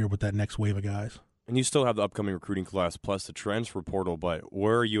 He'll get here with that next wave of guys. And you still have the upcoming recruiting class plus the transfer portal. But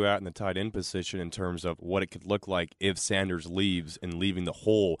where are you at in the tight end position in terms of what it could look like if Sanders leaves and leaving the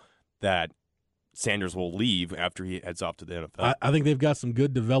hole that Sanders will leave after he heads off to the NFL? I think they've got some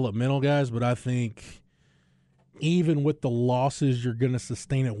good developmental guys, but I think even with the losses you're going to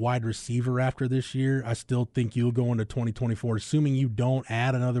sustain at wide receiver after this year, I still think you'll go into 2024, assuming you don't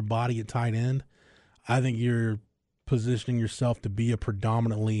add another body at tight end. I think you're positioning yourself to be a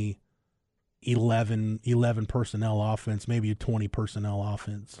predominantly 11 personnel offense, maybe a 20 personnel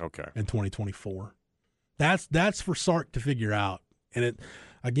offense in 2024. That's for Sark to figure out. And it,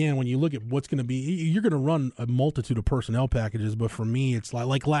 again, when you look at what's going to be, you're going to run a multitude of personnel packages, but for me, it's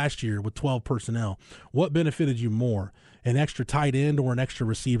like last year with 12 personnel. What benefited you more, an extra tight end or an extra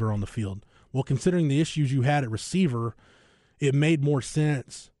receiver on the field? Well, considering the issues you had at receiver, it made more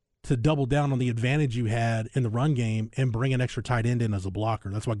sense to double down on the advantage you had in the run game and bring an extra tight end in as a blocker.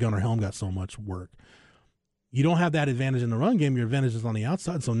 That's why Gunnar Helm got so much work. You don't have that advantage in the run game. Your advantage is on the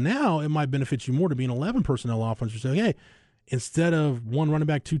outside. So now it might benefit you more to be an 11 personnel offense. You're saying, hey, instead of one running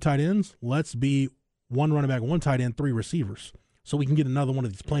back, two tight ends, let's be one running back, one tight end, three receivers, so we can get another one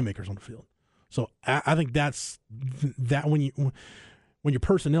of these playmakers on the field. So I think that's that when your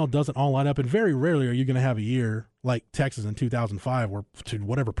personnel doesn't all line up, and very rarely are you going to have a year like Texas in 2005 where to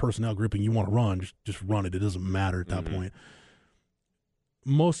whatever personnel grouping you want to run, just run it. It doesn't matter at that point.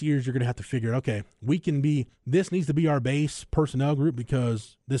 Most years you're going to have to figure, okay, this needs to be our base personnel group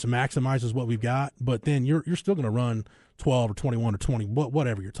because this maximizes what we've got, but then you're still going to run 12 or 21 or 20,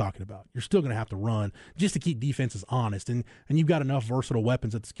 whatever you're talking about. You're still going to have to run just to keep defenses honest, and you've got enough versatile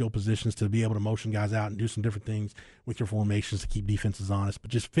weapons at the skill positions to be able to motion guys out and do some different things with your formations to keep defenses honest, but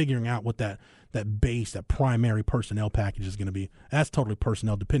just figuring out what that base, that primary personnel package is going to be, that's totally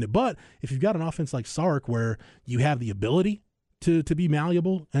personnel dependent. But if you've got an offense like Sark where you have the ability to be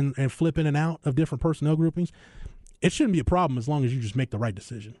malleable and flip in and out of different personnel groupings, it shouldn't be a problem as long as you just make the right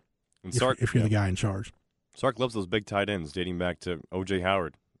decision. And Sark, if you're the guy in charge. Sark loves those big tight ends dating back to O.J.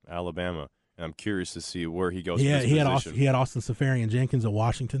 Howard, Alabama. And I'm curious to see where he goes. He had Austin Safarian-Jenkins at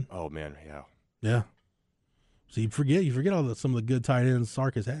Washington. Oh, man, yeah. Yeah. So you forget some of the good tight ends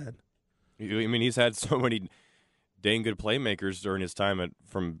Sark has had. I mean, he's had so many dang good playmakers during his time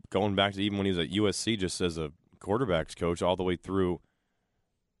from going back to even when he was at USC just as a quarterbacks coach all the way through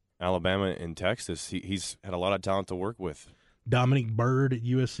Alabama and Texas. He's had a lot of talent to work with. Dominic Byrd at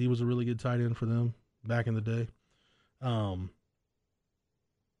USC was a really good tight end for them back in the day. Let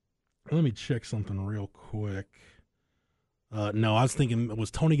me check something real quick. No, I was thinking it was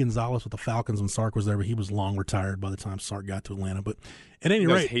Tony Gonzalez with the Falcons when Sark was there, but he was long retired by the time Sark got to Atlanta. But at any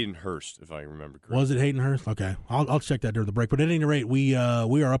rate, Hayden Hurst, if I remember correctly. Was it Hayden Hurst? Okay, I'll check that during the break. But at any rate, we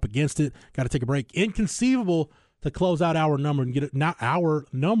are up against it. Got to take a break. Inconceivable to close out our number and get it. Now our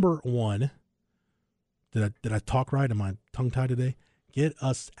number one. Did I talk right? Am I tongue tied today? Get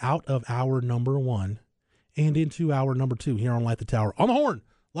us out of our number one and into our number two here on Light the Tower on the Horn,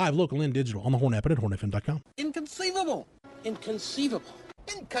 live, local, and digital on the Horn app and at hornfm.com. Inconceivable. Inconceivable.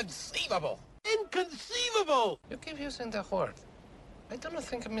 Inconceivable. Inconceivable. You keep using the word. I don't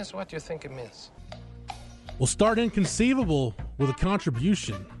think it means what you think it means. We'll start Inconceivable with a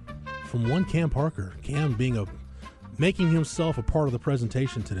contribution from one Cam Parker. Cam making himself a part of the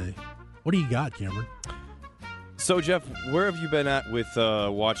presentation today. What do you got, Cameron? So, Jeff, where have you been at with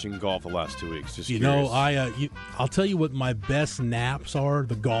watching golf the last 2 weeks? Just curious. I'll tell you what my best naps are,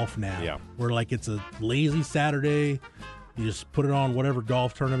 the golf nap. Yeah. Where, like, it's a lazy Saturday, you just put it on whatever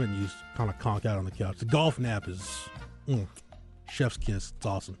golf tournament, and you just kind of conk out on the couch. The golf nap is chef's kiss. It's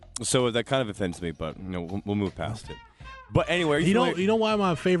awesome. So that kind of offends me, but we'll move past it. But anyway, you know why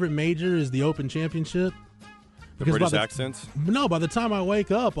my favorite major is the Open Championship? Because British accents? No, by the time I wake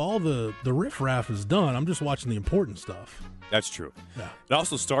up, all the riffraff is done. I'm just watching the important stuff. That's true. Yeah. It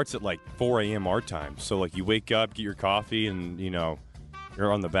also starts at like 4 a.m. our time. So like you wake up, get your coffee, and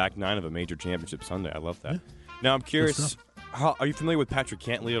you're on the back nine of a major championship Sunday. I love that. Yeah. Now I'm curious, are you familiar with Patrick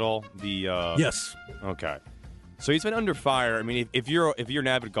Cantlay at all? Yes. Okay. So he's been under fire. I mean, if you're an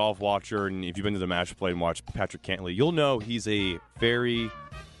avid golf watcher and if you've been to the match play and watched Patrick Cantlay, you'll know he's a very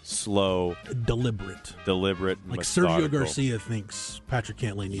slow, deliberate, like Sergio Garcia thinks Patrick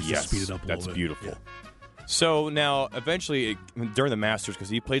Cantlay needs to speed it up a little bit. That's beautiful. Yeah. So now, eventually, during the Masters, because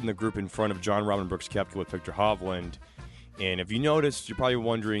he played in the group in front of John Rahm and Brooks Koepka with Victor Hovland, and if you noticed, you're probably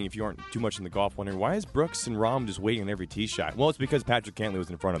wondering, if you aren't too much in the golf, wondering, why is Brooks and Rahm just waiting on every tee shot? Well, it's because Patrick Cantlay was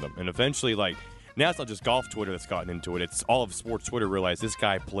in front of them. And eventually, now it's not just golf Twitter that's gotten into it. It's all of sports Twitter realized this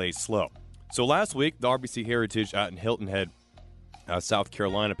guy plays slow. So last week, the RBC Heritage out in Hilton Head, South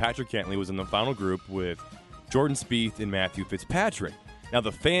Carolina, Patrick Cantlay was in the final group with Jordan Spieth and Matthew Fitzpatrick. Now,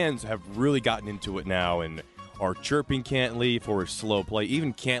 the fans have really gotten into it now and are chirping Cantlay for his slow play.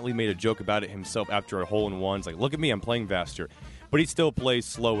 Even Cantlay made a joke about it himself after a hole-in-one. It's like, look at me, I'm playing faster. But he still plays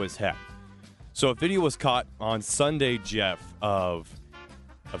slow as heck. So a video was caught on Sunday, Jeff, of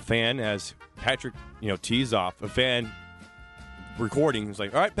a fan, as Patrick, tees off, a fan recording was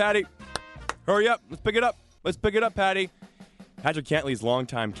like, all right, Patty, hurry up. Let's pick it up. Let's pick it up, Patty. Patrick Cantley's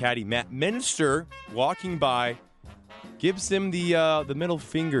longtime caddy, Matt Minster, walking by, gives him the middle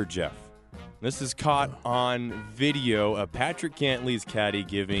finger, Jeff. This is caught on video of Patrick Cantley's caddy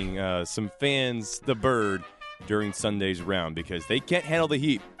giving some fans the bird during Sunday's round because they can't handle the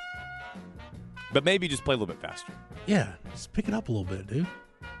heat. But maybe just play a little bit faster. Yeah, just pick it up a little bit, dude.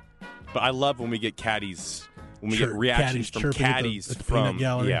 But I love when we get caddies, when we get reactions from caddies at the from peanut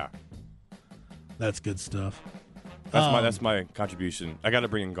gallery. Yeah. That's good stuff. That's my contribution. I got to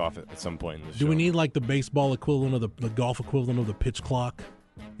bring in golf at some point in the show. Do we need like the baseball equivalent of the golf equivalent of the pitch clock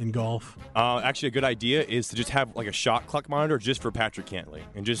in golf? Actually, a good idea is to just have like a shot clock monitor just for Patrick Cantley,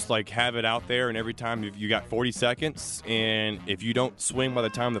 and just like have it out there. And every time if you got 40 seconds, and if you don't swing by the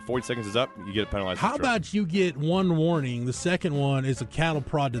time the 40 seconds is up, you get penalized. How about you get one warning? The second one is a cattle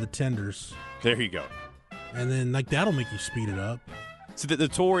prod to the tenders. There you go. And then like that'll make you speed it up. So the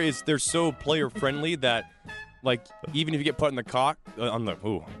tour is they're so player friendly that. Like, even if you get put on the clock,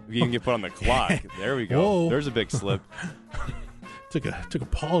 you can get put on the clock. There we go. Whoa. There's a big slip. Took a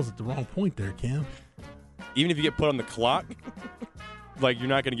pause at the wrong point there, Cam. Even if you get put on the clock, like, you're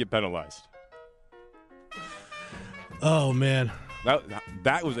not going to get penalized. Oh, man.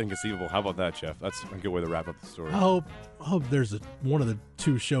 That was inconceivable. How about that, Jeff? That's a good way to wrap up the story. I hope there's one of the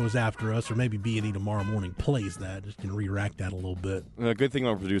two shows after us, or maybe B&E tomorrow morning plays that. Just can re-rack that a little bit. A good thing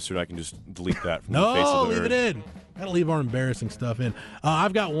I'm a producer, I can just delete that from the face of the leave earth. it in. Gotta leave our embarrassing stuff in.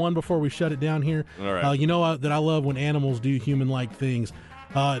 I've got one before we shut it down here. All right. You know that I love when animals do human-like things.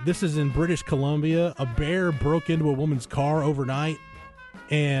 This is in British Columbia. A bear broke into a woman's car overnight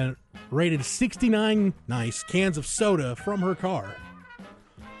and raided 69 cans of soda from her car.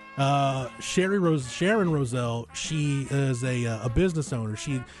 Sharon Roselle, she is a business owner.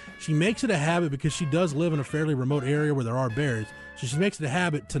 She makes it a habit because she does live in a fairly remote area where there are bears. So she makes it a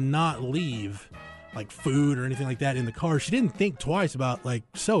habit to not leave like food or anything like that in the car. She didn't think twice about like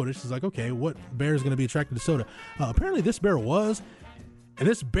soda. She's like, okay, what bear is going to be attracted to soda? Apparently this bear was, and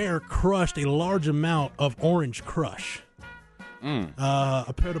this bear crushed a large amount of Orange Crush.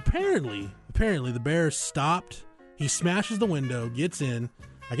 But apparently the bear stopped. He smashes the window, gets in.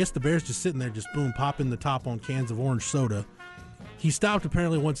 I guess the bear's just sitting there, just boom, popping the top on cans of orange soda. He stopped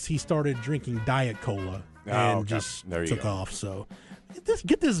apparently once he started drinking Diet Cola and just took off. So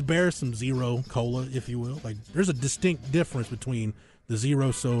get this bear some Zero Cola, if you will. Like, there's a distinct difference between the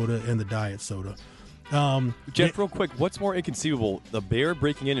Zero soda and the Diet soda. Jeff, real quick, what's more inconceivable, the bear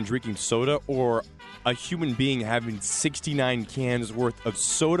breaking in and drinking soda, or a human being having 69 cans worth of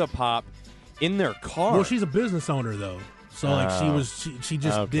soda pop in their car? Well, she's a business owner though, so like she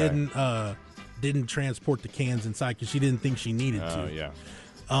just didn't transport the cans inside because she didn't think she needed to. Yeah.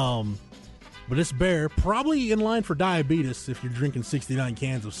 But this bear probably in line for diabetes if you're drinking 69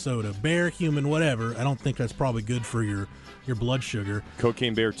 cans of soda. Bear, human, whatever. I don't think that's probably good for your blood sugar.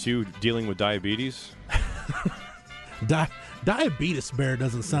 Cocaine Bear 2 dealing with diabetes. Diabetes Bear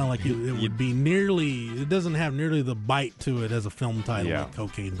doesn't sound like it would be nearly. It doesn't have nearly the bite to it as a film title like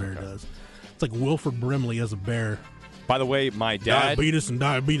Cocaine Bear does. It's like Wilford Brimley as a bear. By the way, my dad... Diabetes and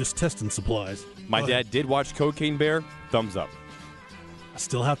diabetes testing supplies. My dad did watch Cocaine Bear. Thumbs up. I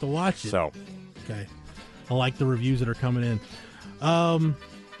still have to watch it. So. Okay. I like the reviews that are coming in.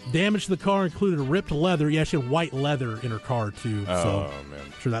 Damage to the car included a ripped leather. Yeah, she had white leather in her car, too. Man.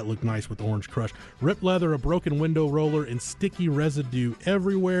 I'm sure that looked nice with Orange Crush. Ripped leather, a broken window roller, and sticky residue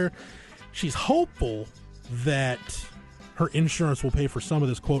everywhere. She's hopeful that her insurance will pay for some of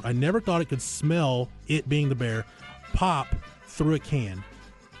this. Quote, I never thought it could smell, it being the bear, pop through a can,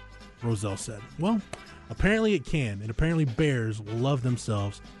 Roselle said. Well, apparently it can, and apparently bears love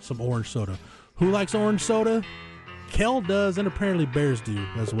themselves some orange soda. Who likes orange soda? Kel does, and apparently bears do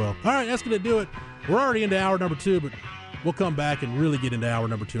as well. All right, that's going to do it. We're already into hour number 2, but we'll come back and really get into hour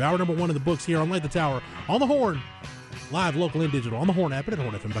number 2. Hour number 1 in the books here on Light the Tower, on the Horn, live, local, and digital, on the Horn app and at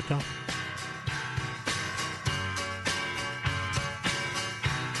hornfm.com.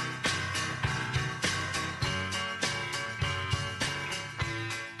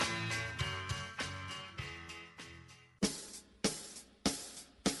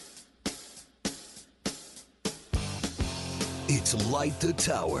 It's Light the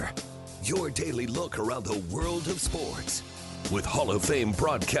Tower, your daily look around the world of sports. With Hall of Fame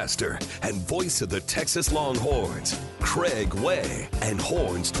broadcaster and voice of the Texas Longhorns, Craig Way, and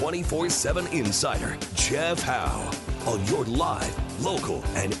Horns 24/7 insider, Jeff Howe, on your live, local,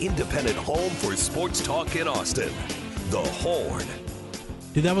 and independent home for sports talk in Austin, The Horn.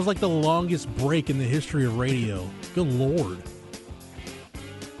 Dude, that was like the longest break in the history of radio. Good Lord.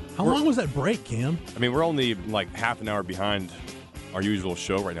 How long was that break, Cam? I mean, we're only like half an hour behind our usual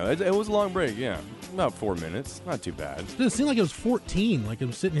show right now. It was a long break, yeah. About 4 minutes. Not too bad. It seemed like it was 14. Like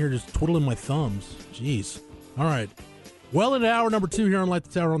I'm sitting here just twiddling my thumbs. Jeez. All right. Well into hour number 2 here on Light the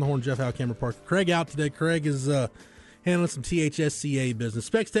Tower on the Horn. Jeff Howe, Cameron Parker. Craig out today. Craig is handling some THSCA business.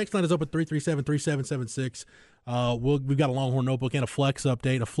 Specs text line is open 337-3776. We've got a Longhorn notebook and a flex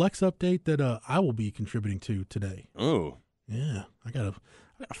update. A flex update that I will be contributing to today. Oh. Yeah. I got a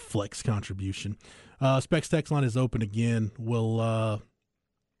flex contribution. Specs text line is open again. We'll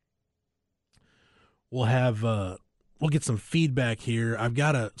get some feedback here. I've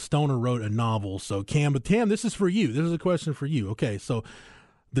got Stoner wrote a novel. So Cam, this is for you. This is a question for you. Okay, so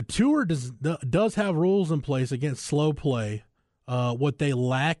the tour does have rules in place against slow play. What they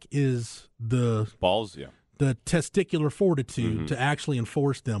lack is the balls, yeah. The testicular fortitude to actually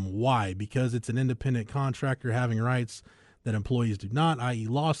enforce them. Why? Because it's an independent contractor having rights that employees do not, i.e.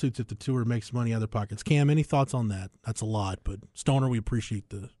 lawsuits if the tour makes money out of their pockets. Cam, any thoughts on that? That's a lot, but Stoner, we appreciate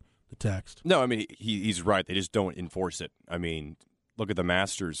the text. No, I mean, he's right. They just don't enforce it. I mean, look at the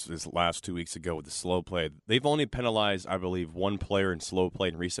Masters this last 2 weeks ago with the slow play. They've only penalized, I believe, one player in slow play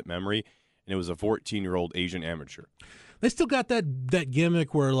in recent memory, and it was a 14-year-old Asian amateur. They still got that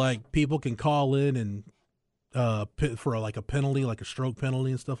gimmick where, like, people can call in and for like a penalty, like a stroke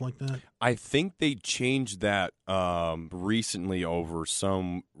penalty and stuff like that? I think they changed that recently over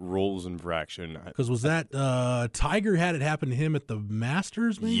some rules infraction. Because was that Tiger had it happen to him at the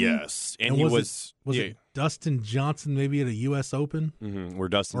Masters, maybe? Yes. And he was it Dustin Johnson maybe at a U.S. Open? Mm-hmm. Where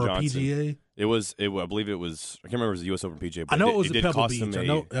Dustin or Johnson. Or PGA? I believe it was, I can't remember if it was the U.S. Open PGA. But I know it was at Pebble Beach.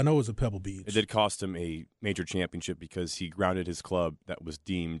 I know it was at Pebble Beach. It did cost him a major championship because he grounded his club that was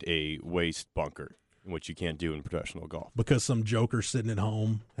deemed a waste bunker, which you can't do in professional golf. Because some joker sitting at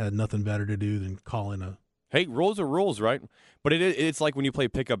home had nothing better to do than calling a... Hey, rules are rules, right? But it's like when you play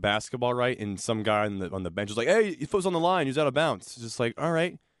pickup basketball, right? And some guy on the bench is like, hey, your foot's on the line. He's out of bounds. It's just like, all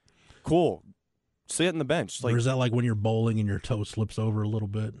right, cool. Sit on the bench. Like, or is that like when you're bowling and your toe slips over a little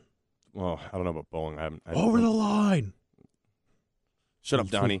bit? Well, I don't know about bowling. I haven't over the line. Shut up,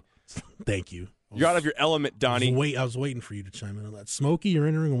 Donnie. Thank you. You're out of your element, Donnie. I was waiting for you to chime in on that. Smokey, you're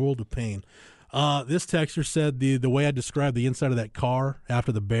entering a world of pain. This texter said the way I described the inside of that car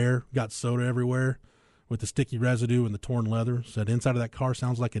after the bear got soda everywhere with the sticky residue and the torn leather, said inside of that car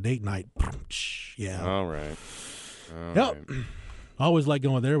sounds like a date night. Yeah. All right. Yep. I always like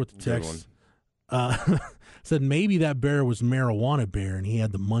going there with the text. Said maybe that bear was marijuana bear and he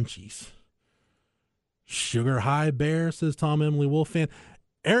had the munchies. Sugar high bear, says Tom Emily Wolf fan.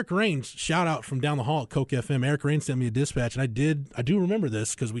 Eric Raines, shout out from down the hall at Coke FM. Eric Raines sent me a dispatch, and I do remember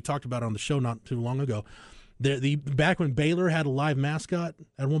this because we talked about it on the show not too long ago. The back when Baylor had a live mascot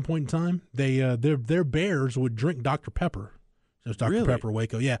at one point in time, their bears would drink Dr. Pepper. It was Dr. Really? Pepper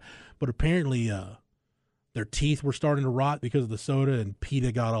Waco, yeah. But apparently their teeth were starting to rot because of the soda, and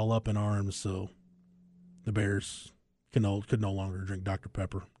PETA got all up in arms, so the bears could no longer drink Dr.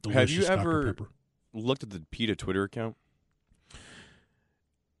 Pepper. Delicious Have you ever Dr. Pepper. Looked at the PETA Twitter account?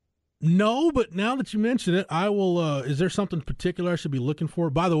 No, but now that you mention it, I will. Is there something particular I should be looking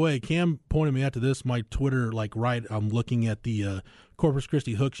for? By the way, Cam pointed me out to this. My Twitter, I'm looking at the Corpus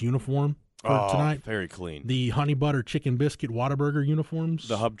Christi Hooks uniform for tonight. Very clean. The honey butter chicken biscuit Whataburger uniforms.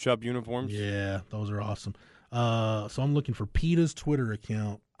 The Hub Chub uniforms. Yeah, those are awesome. So I'm looking for PETA's Twitter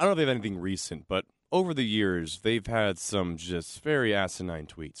account. I don't know if they have anything recent, but over the years, they've had some just very asinine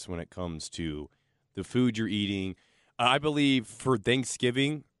tweets when it comes to the food you're eating. I believe for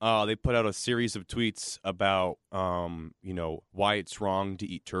Thanksgiving, they put out a series of tweets about, why it's wrong to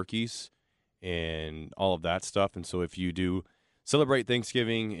eat turkeys and all of that stuff. And so if you do celebrate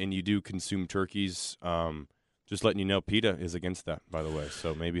Thanksgiving and you do consume turkeys, just letting you know PETA is against that, by the way.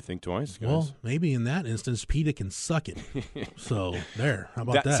 So maybe think twice, guys. Well, maybe in that instance, PETA can suck it. So there, how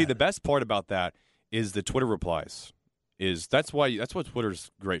about that? See, the best part about that is the Twitter replies. That's what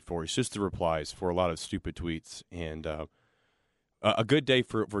Twitter's great for. It's just the replies for a lot of stupid tweets, and a good day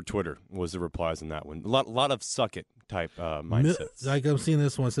for Twitter was the replies in that one. A lot of suck it type mindsets. Like I'm seeing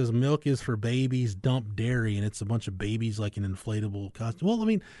this one, it says milk is for babies, dump dairy, and it's a bunch of babies like an inflatable costume. Well, I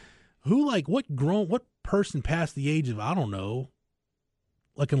mean, what person past the age of, I don't know,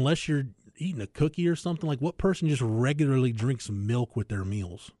 like unless you're eating a cookie or something, like what person just regularly drinks milk with their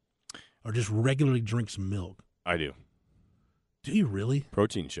meals, or just regularly drinks milk? I do. Do you really?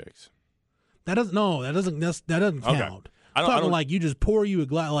 Protein shakes. That doesn't count. Okay. I'm talking like you just pour you a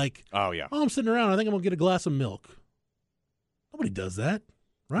glass, like, oh, yeah. Oh, I'm sitting around, I think I'm going to get a glass of milk. Nobody does that,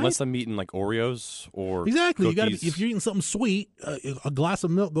 right? Unless I'm eating like Oreos or exactly. cookies. You got to. If you're eating something sweet, a glass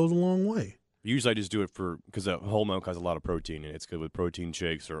of milk goes a long way. Usually I just do it because whole milk has a lot of protein, and it's good with protein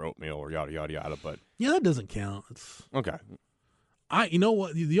shakes or oatmeal or yada, yada, yada. But yeah, that doesn't count. Okay. You know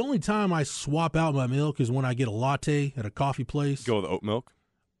what? The only time I swap out my milk is when I get a latte at a coffee place. Go with oat milk?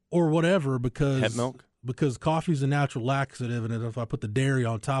 Or whatever, because hemp milk? Because coffee's a natural laxative, and if I put the dairy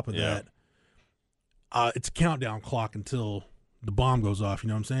on top of that, it's a countdown clock until the bomb goes off. You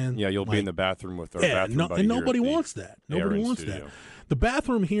know what I'm saying? Yeah, you'll be in the bathroom with our bathroom buddy and nobody here at wants that. Nobody ARN wants studio. that. The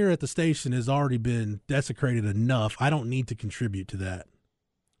bathroom here at the station has already been desecrated enough. I don't need to contribute to that.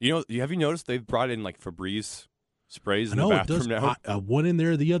 You know, have you noticed they've brought in like Febreze sprays in I know the it bathroom does. now? I went in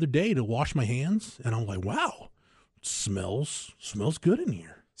there the other day to wash my hands, and I'm like, wow, it smells good in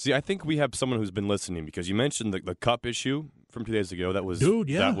here. See, I think we have someone who's been listening because you mentioned the cup issue from 2 days ago. That was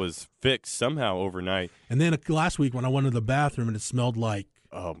that was fixed somehow overnight. And then last week when I went to the bathroom and it smelled like,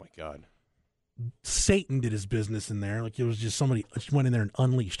 oh my God, Satan did his business in there. Like it was just somebody just went in there and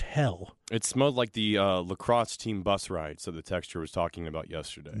unleashed hell. It smelled like the lacrosse team bus ride. So the texture was talking about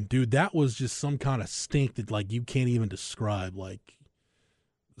yesterday. Dude, that was just some kind of stink that like you can't even describe. Like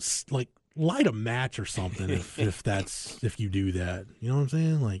light a match or something if you do that. You know what I'm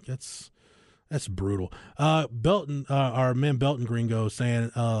saying? Like that's brutal. Belton, our man Belton Gringo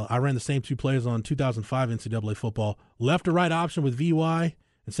saying, I ran the same two plays on 2005 NCAA football. Left to right option with VY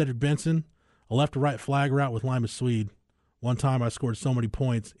and Cedric Benson. A left to right flag route with Lima Swede. One time I scored so many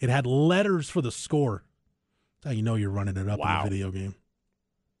points. It had letters for the score. That's how you know you're running it up in a video game.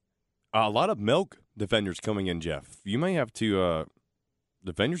 A lot of milk defenders coming in, Jeff. You may have to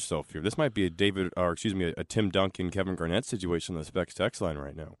defend yourself here. This might be a Tim Duncan, Kevin Garnett situation on the Specs text line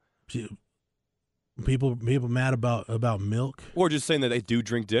right now. People mad about milk, or just saying that they do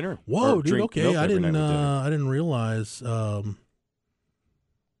drink dinner. Whoa, dude! Okay, I didn't realize.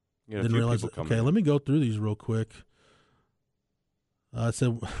 Didn't realize. Okay, let me go through these real quick. It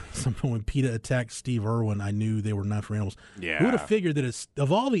said something when PETA attacked Steve Irwin, I knew they were not for animals. Yeah, who would have figured that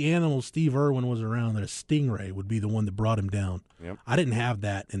of all the animals Steve Irwin was around, that a stingray would be the one that brought him down. Yep. I didn't have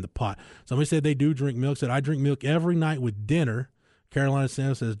that in the pot. Somebody said they do drink milk. Said I drink milk every night with dinner. Carolina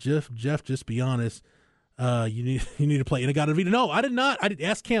Sam says, Jeff, just be honest. You need to play Inagata Vita. No, I did not.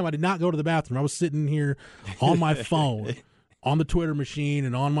 Ask Cam. I did not go to the bathroom. I was sitting here on my phone, on the Twitter machine,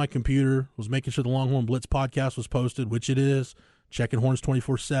 and on my computer. Was making sure the Longhorn Blitz podcast was posted, which it is. Checking Horns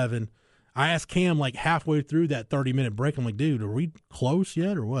 24/7. I asked Cam like halfway through that 30-minute break. I'm like, dude, are we close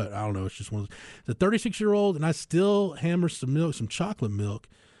yet or what? I don't know. It's just one of those. It's a 36-year-old, and I still hammer some milk, some chocolate milk.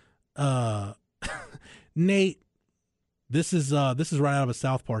 Nate, this is right out of a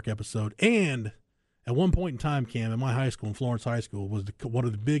South Park episode. And at one point in time, Cam, at my high school, in Florence High School, was one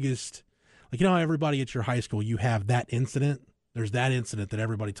of the biggest. Like, you know how everybody at your high school, you have that incident? There's that incident that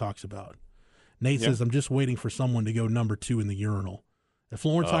everybody talks about. Nate says, I'm just waiting for someone to go number 2 in the urinal. At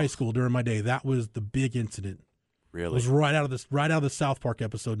Florence High School during my day, that was the big incident. Really? It was right out of the South Park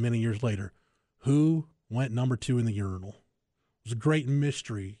episode many years later. Who went number 2 in the urinal? It was a great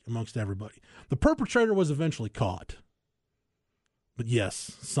mystery amongst everybody. The perpetrator was eventually caught. But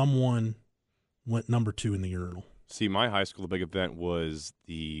yes, someone went number 2 in the urinal. See, my high school, the big event was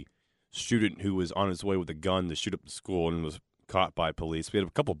the student who was on his way with a gun to shoot up the school and was caught by police. We had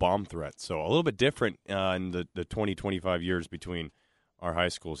a couple bomb threats, so a little bit different in the 20, 25 years between our high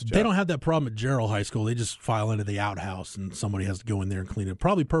schools. Jeff. They don't have that problem at Gerald High School. They just file into the outhouse, and somebody has to go in there and clean it.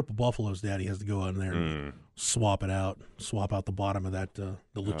 Probably Purple Buffalo's daddy has to go in there and swap out the bottom of that the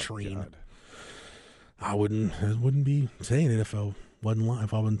latrine. I wouldn't be saying it if I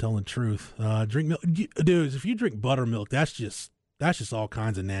wasn't telling the truth. Drink milk, dudes. If you drink buttermilk, that's just all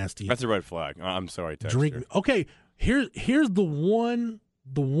kinds of nasty. That's a red flag. I'm sorry, Texter. Drink. Okay, here's the one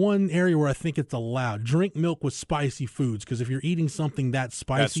area where I think it's allowed. Drink milk with spicy foods, because if you're eating something that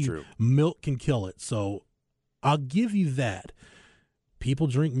spicy, milk can kill it. So I'll give you that. People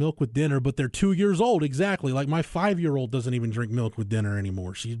drink milk with dinner, but they're 2 years old, exactly. Like my 5-year-old doesn't even drink milk with dinner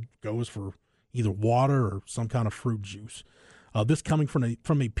anymore. She goes for either water or some kind of fruit juice. This coming from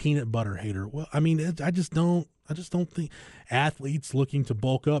a peanut butter hater. Well, I mean, I just don't think athletes looking to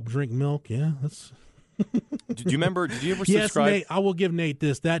bulk up drink milk. Yeah, that's. Did you ever subscribe? Yes, Nate, I will give Nate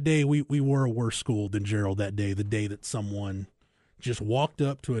this. That day we were a worse school than Gerald that day, the day that someone just walked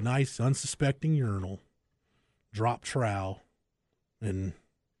up to a nice, unsuspecting urinal, dropped trowel, and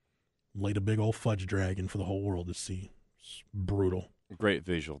laid a big old fudge dragon for the whole world to see. It's brutal. Great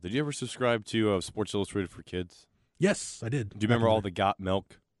visual. Did you ever subscribe to Sports Illustrated for Kids? Yes, I did. Do you remember all the Got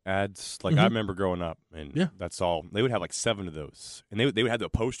Milk ads? Like, I remember growing up, and that's all. They would have like 7 of those. And they would have the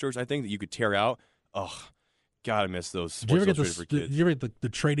posters, I think, that you could tear out. Oh, God, I miss those Sports Illustrated for Kids. Did you ever get the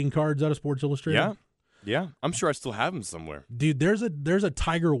trading cards out of Sports Illustrated? Yeah. Yeah, I'm sure I still have them somewhere. Dude, there's a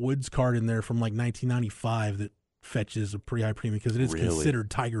Tiger Woods card in there from like 1995 that fetches a pretty high premium because it is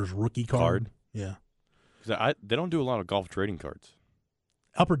considered Tiger's rookie card. Yeah. They don't do a lot of golf trading cards.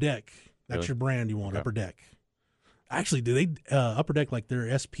 Upper Deck. That's Really? your brand you want, Okay. Upper Deck. Actually, do they Upper Deck, like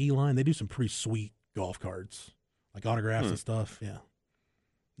their SP line, they do some pretty sweet golf cards, like autographs and stuff. Yeah.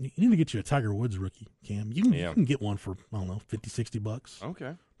 You need to get you a Tiger Woods rookie, Cam. You can get one for, I don't know, $50-$60.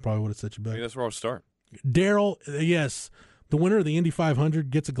 Okay. Probably would have set you back. Maybe that's where I'll start. Daryl, yes, the winner of the Indy 500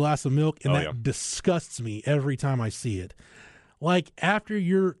 gets a glass of milk, and that disgusts me every time I see it. Like,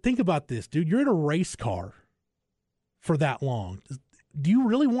 think about this, dude. You're in a race car for that long. Do you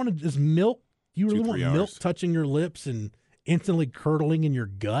really want to just milk? Do you really want milk touching your lips and instantly curdling in your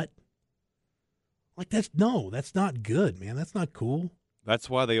gut? Like, that's not good, man. That's not cool. That's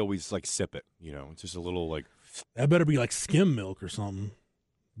why they always, like, sip it. You know, it's just a little, like. That better be like skim milk or something.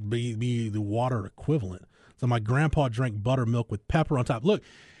 Be the water equivalent. So my grandpa drank buttermilk with pepper on top. Look,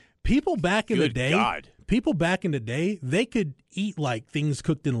 people back in the day, they could eat like things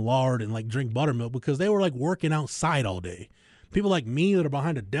cooked in lard and like drink buttermilk because they were like working outside all day. People like me that are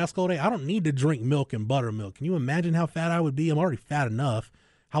behind a desk all day, I don't need to drink milk and buttermilk. Can you imagine how fat I would be? I'm already fat enough.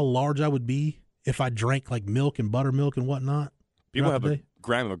 How large I would be if I drank like milk and buttermilk and whatnot. People have a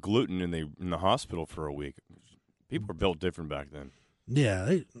gram of gluten in the hospital for a week. People were built different back then.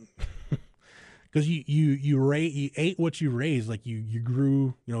 Yeah, because you ate what you raised. Like you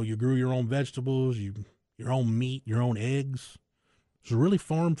grew your own vegetables, your own meat, your own eggs. It was really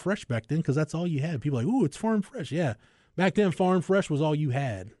farm fresh back then because that's all you had. People are like, ooh, it's farm fresh. Yeah, back then farm fresh was all you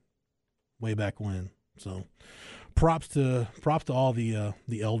had. Way back when. So, props to all the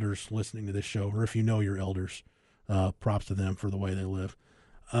elders listening to this show, or if you know your elders, props to them for the way they live.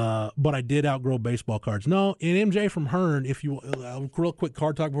 But I did outgrow baseball cards. No, and MJ from Hearn, if you real quick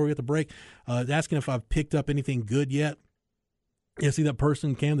card talk before we get the break, asking if I've picked up anything good yet. Yeah, see that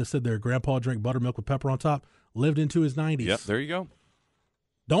person, Cam, that said their grandpa drank buttermilk with pepper on top, lived into his 90s. Yep, there you go.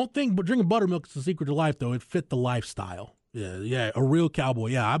 Don't think drinking buttermilk is the secret to life, though. It fit the lifestyle. Yeah, a real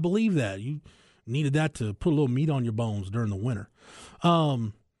cowboy. Yeah, I believe that. You needed that to put a little meat on your bones during the winter.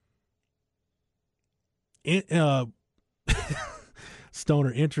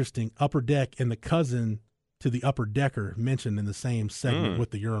 Stoner, interesting. Upper Deck and the cousin to the Upper Decker mentioned in the same segment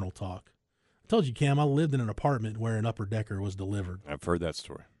with the urinal talk. I told you, Cam, I lived in an apartment where an Upper Decker was delivered. I've heard that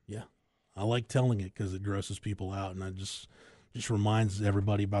story. Yeah. I like telling it because it grosses people out, and it just reminds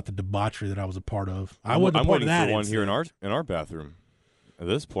everybody about the debauchery that I was a part of. I'm waiting for one here in our bathroom. At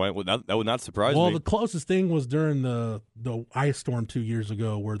this point, that would not surprise me. Well, the closest thing was during the ice storm 2 years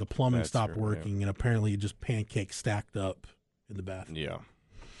ago where the plumbing stopped working, and apparently just pancakes stacked up in the bathroom. Yeah.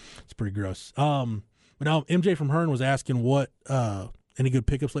 It's pretty gross. But now MJ from Hearn was asking what any good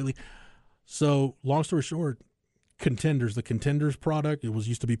pickups lately. So long story short, Contenders, the Contenders product, it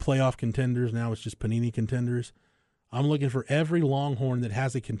used to be Playoff Contenders. Now it's just Panini Contenders. I'm looking for every Longhorn that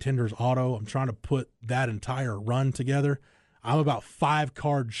has a Contenders auto. I'm trying to put that entire run together. I'm about 5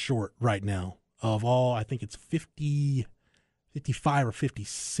 cards short right now of all, I think it's 55 or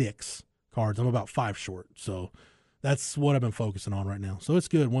 56 cards. I'm about 5 short. So that's what I've been focusing on right now. So it's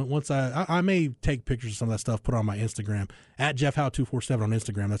good. Once I may take pictures of some of that stuff, put it on my Instagram, at JeffHowe247 on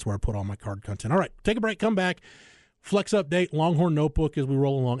Instagram. That's where I put all my card content. All right, take a break, come back. Flex update, Longhorn Notebook as we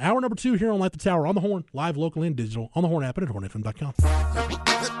roll along. Hour number 2 here on Light the Tower on the Horn, live, local, and digital, on the Horn app and at hornfm.com.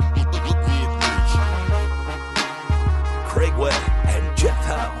 Craig Way and Jeff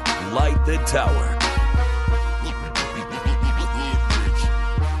Howe, Light the Tower.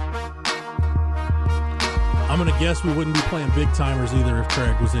 I'm going to guess we wouldn't be playing Big Timers either if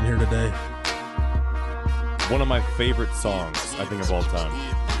Craig was in here today. One of my favorite songs, I think, of all time.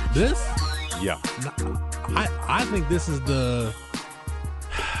 This? Yeah. I think this is the...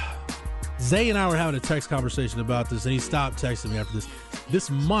 Zay and I were having a text conversation about this, and he stopped texting me after this. This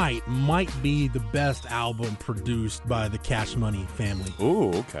might be the best album produced by the Cash Money family.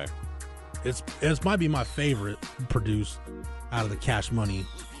 Ooh, okay. It might be my favorite produced out of the Cash Money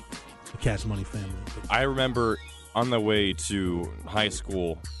family. I remember on the way to high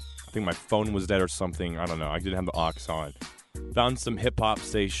school, I think my phone was dead or something. I don't know. I didn't have the aux on. Found some hip-hop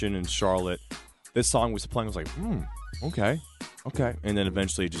station in Charlotte. This song was playing. I was like, okay. And then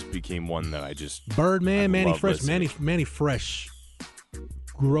eventually it just became one that I just... Birdman, Manny Fresh. Manny Fresh,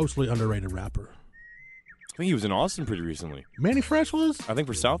 grossly underrated rapper. I think he was in Austin pretty recently. Manny Fresh was? I think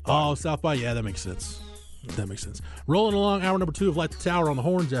for South by. Oh, South by. Yeah, that makes sense. Rolling along, hour number 2 of Light the Tower on the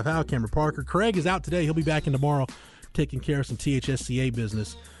Horn. Jeff Howe, Cameron Parker. Craig is out today. He'll be back in tomorrow taking care of some THSCA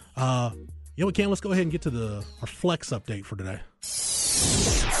business. You know what, Cam? Let's go ahead and get to our flex update for today.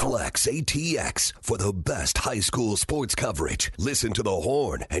 Flex ATX for the best high school sports coverage. Listen to the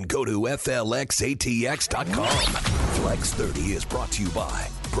Horn and go to FLXATX.com. Flex 30 is brought to you by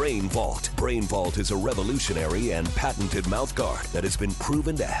Brain Vault. Brain Vault is a revolutionary and patented mouthguard that has been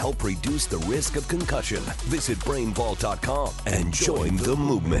proven to help reduce the risk of concussion. Visit BrainVault.com and join the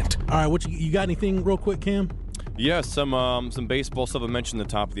movement. All right, what you got anything real quick, Cam? Yeah, some baseball stuff I mentioned at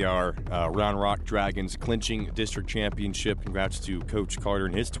the top of the hour. Round Rock Dragons clinching district championship. Congrats to Coach Carter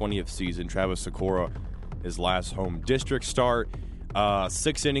in his 20th season. Travis Sikora, his last home district start.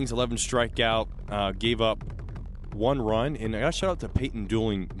 6 innings, 11 strikeout, gave up 1 run. And I got to shout out to Peyton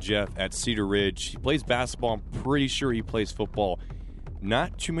Dooling, Jeff, at Cedar Ridge. He plays basketball. I'm pretty sure he plays football.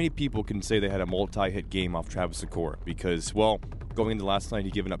 Not too many people can say they had a multi-hit game off Travis Sikora because, well, going into last night,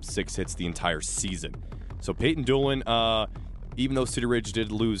 he given up 6 hits the entire season. So Peyton Doolan, even though Cedar Ridge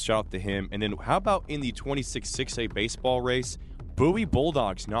did lose, shout out to him. And then how about in the 26 6A baseball race, Bowie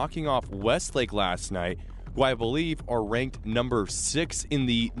Bulldogs knocking off Westlake last night, who I believe are ranked number 6 in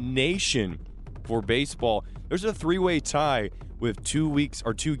the nation for baseball. There's a 3-way tie with 2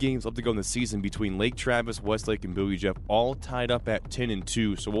 games left to go in the season between Lake Travis, Westlake, and Bowie, Jeff, all tied up at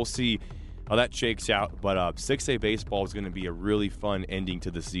 10-2. So we'll see how that shakes out. But 6A baseball is going to be a really fun ending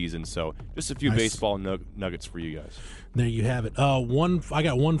to the season. So just a few baseball nuggets for you guys. There you have it. I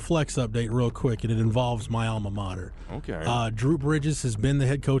got one flex update real quick, and it involves my alma mater. Okay. Drew Bridges has been the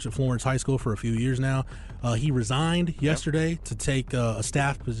head coach at Florence High School for a few years now. He resigned yesterday to take a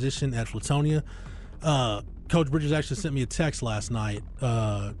staff position at Flatonia. Coach Bridges actually sent me a text last night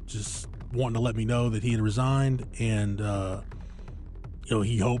just wanting to let me know that he had resigned, and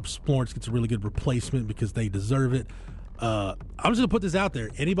he hopes Florence gets a really good replacement because they deserve it. I'm just going to put this out there.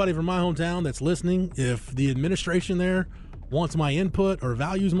 Anybody from my hometown that's listening, if the administration there wants my input or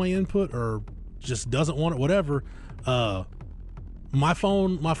values my input or just doesn't want it, whatever, my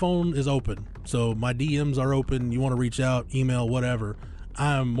phone is open. So my DMs are open. You want to reach out, email, whatever.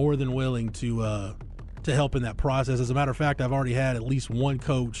 I'm more than willing to help in that process. As a matter of fact, I've already had at least one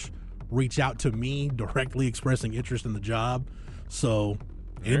coach reach out to me directly expressing interest in the job. So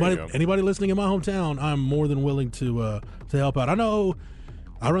anybody listening in my hometown, I'm more than willing to help out. I know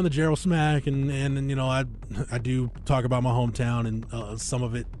I run the Gerald Smack, and I do talk about my hometown and some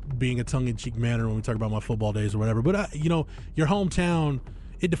of it being a tongue-in-cheek manner when we talk about my football days or whatever. But your hometown,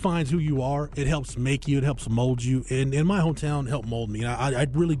 it defines who you are. It helps make you. It helps mold you. And my hometown helped mold me. And I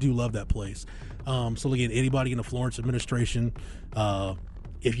really do love that place. So again, anybody in the Florence administration,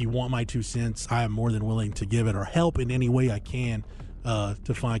 if you want my 2 cents, I am more than willing to give it or help in any way I can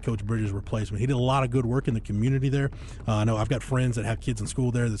to find Coach Bridges' replacement. He did a lot of good work in the community there. I know I've got friends that have kids in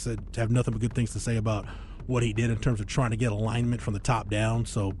school there that have nothing but good things to say about what he did in terms of trying to get alignment from the top down.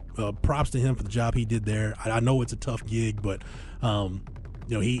 So props to him for the job he did there. I know it's a tough gig, but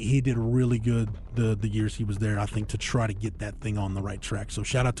he did really good the years he was there, I think, to try to get that thing on the right track. So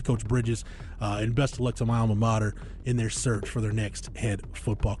shout out to Coach Bridges, and best of luck to my alma mater in their search for their next head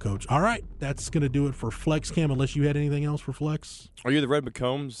football coach. All right, that's going to do it for Flex Cam, unless you had anything else for Flex. Are you the Red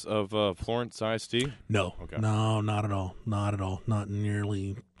McCombs of Florence ISD? No. Okay. No, not at all. Not at all. Not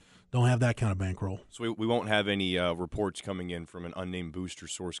nearly. Don't have that kind of bankroll. So we won't have any reports coming in from an unnamed booster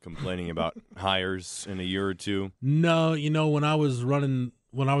source complaining about hires in a year or two? No, when I was running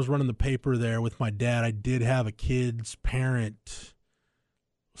the paper there with my dad, I did have a kid's parent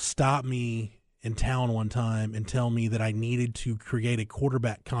stop me in town one time and tell me that I needed to create a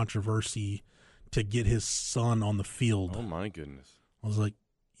quarterback controversy to get his son on the field. Oh my goodness. I was like,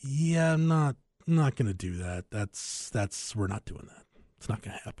 yeah, I'm not going to do that. We're not doing that. It's not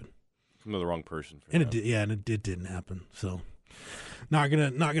going to happen. I'm the wrong person for and that. It didn't happen. So not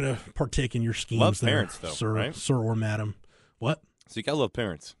gonna partake in your schemes. Love there, parents though, sir, right? Sir or madam. What? So you gotta love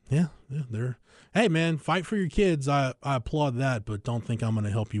parents. Yeah, they're. Hey man, fight for your kids. I applaud that, but don't think I'm going to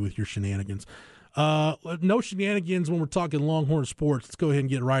help you with your shenanigans. No shenanigans when we're talking Longhorn sports. Let's go ahead and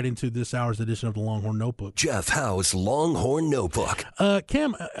get right into this hour's edition of the Longhorn Notebook. Jeff Howe's Longhorn Notebook.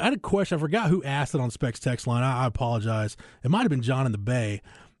 Cam, I had a question. I forgot who asked it on Specs text line. I apologize. It might have been John in the Bay.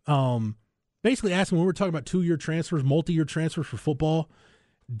 Basically asking when we were talking about 2-year transfers, multi-year transfers for football,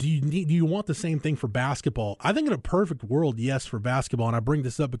 do you want the same thing for basketball? I think in a perfect world, yes, for basketball. And I bring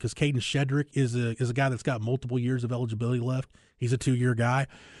this up because Caden Shedrick is a guy that's got multiple years of eligibility left. He's a 2-year guy.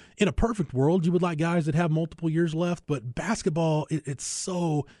 In a perfect world, you would like guys that have multiple years left, but basketball, it's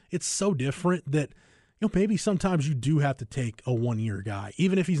so different that maybe sometimes you do have to take a 1-year guy,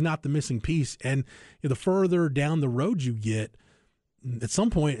 even if he's not the missing piece. And the further down the road you get, at some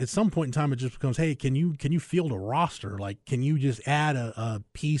point in time, it just becomes, hey, can you field a roster? Like, can you just add a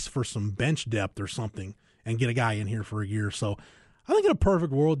piece for some bench depth or something and get a guy in here for a year? So I think in a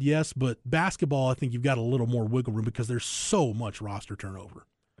perfect world, yes, but basketball, I think you've got a little more wiggle room because there's so much roster turnover.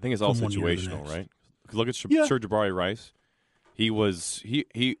 I think it's all situational, right? Look at Sir Jabari Rice.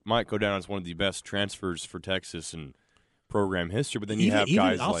 He might go down as one of the best transfers for Texas in program history, but then you have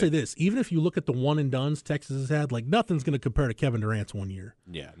guys I'll say this, even if you look at the one-and-dones Texas has had, like nothing's going to compare to Kevin Durant's 1 year.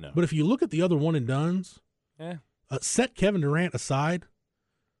 Yeah, no. But if you look at the other one-and-dones, set Kevin Durant aside,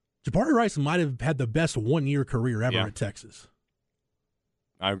 Jabari Rice might have had the best 1 year career ever at Texas.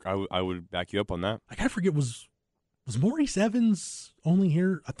 I would back you up on that. Like I forget, was Maurice Evans only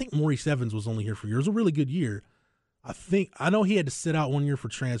here? I think Maurice Evans was only here for a year. It was a really good year. I know he had to sit out 1 year for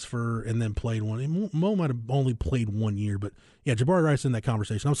transfer and then played one. Mo might have only played 1 year, but yeah, Jabari Rice in that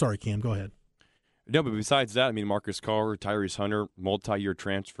conversation. I'm sorry, Cam, go ahead. No, but besides that, I mean, Marcus Carr, Tyrese Hunter, multi-year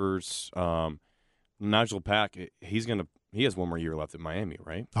transfers. Nigel Pack, he has 1 more year left at Miami,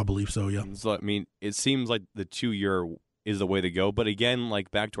 right? I believe so, yeah. So, I mean, it seems like the 2 year is the way to go. But again,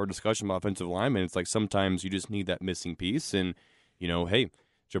 like back to our discussion about offensive linemen, it's like sometimes you just need that missing piece. And, hey,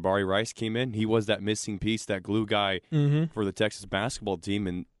 Jabari Rice came in. He was that missing piece, that glue guy for the Texas basketball team.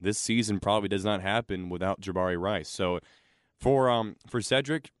 And this season probably does not happen without Jabari Rice. So for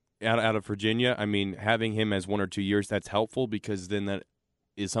Cedric out of Virginia, I mean, having him as 1 or 2 years, that's helpful because then that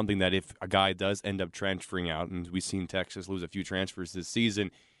is something that if a guy does end up transferring out, and we've seen Texas lose a few transfers this season,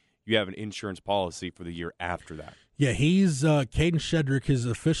 you have an insurance policy for the year after that. Yeah, he's Caden Shedrick. His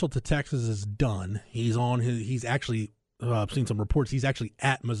official to Texas is done. He's actually I've seen some reports. He's actually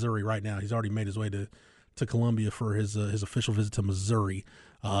at Missouri right now. He's already made his way to Columbia for his official visit to Missouri,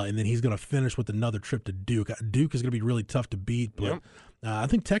 and then he's going to finish with another trip to Duke. Duke is going to be really tough to beat, but I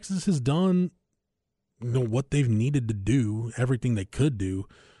think Texas has done what they've needed to do, everything they could do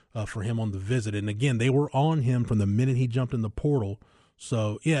for him on the visit. And again, they were on him from the minute he jumped in the portal.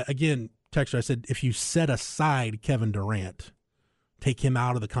 So yeah, again, Texture, I said if you set aside Kevin Durant, take him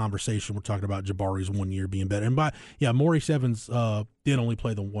out of the conversation. We're talking about Jabari's 1 year being better. And Maurice Evans did only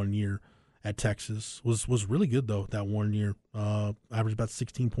play the 1 year at Texas. Was really good though that 1 year. Averaged about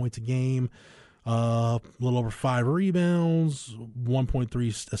 16 points a game, a little over 5 rebounds,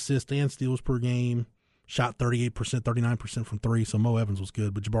 1.3 assists and steals per game. Shot 38%, 39% from three. So Mo Evans was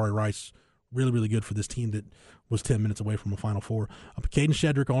good, but Jabari Rice really, really good for this team that was 10 minutes away from a Final Four. Caden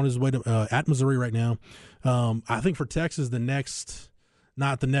Shedrick on his way to at Missouri right now. I think for Texas,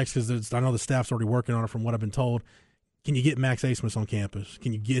 not the next, because I know the staff's already working on it from what I've been told. Can you get Max Abmas on campus?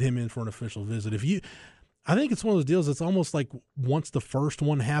 Can you get him in for an official visit? I think it's one of those deals. It's almost like once the first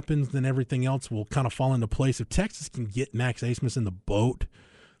one happens, then everything else will kind of fall into place. If Texas can get Max Abmas in the boat,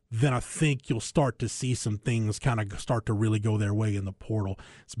 then I think you'll start to see some things kind of start to really go their way in the portal.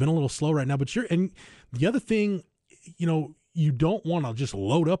 It's been a little slow right now, and the other thing, you don't want to just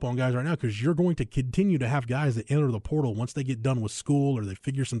load up on guys right now because you're going to continue to have guys that enter the portal once they get done with school or they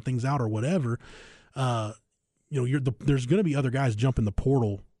figure some things out or whatever. There's going to be other guys jumping the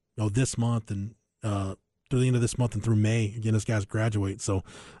portal, this month and through the end of this month and through May. Again, as guys graduate, so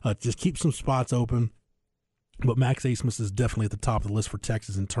just keep some spots open. But Max Abmas is definitely at the top of the list for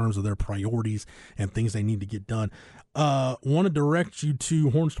Texas in terms of their priorities and things they need to get done. Want to direct you to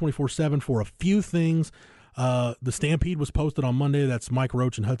Horns 24/7 for a few things. The Stampede was posted on Monday. That's Mike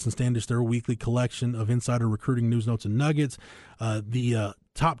Roach and Hudson Standish, their weekly collection of insider recruiting news, notes, and nuggets. The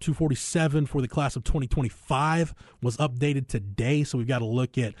top 247 for the class of 2025 was updated today, so we've got to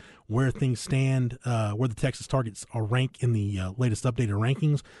look at where things stand, where the Texas targets are ranked in the latest updated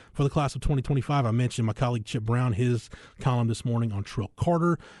rankings for the class of 2025. I mentioned my colleague Chip Brown, his column this morning on Trill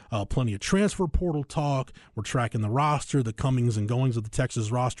Carter. Plenty of transfer portal talk. We're tracking the roster, the comings and goings of the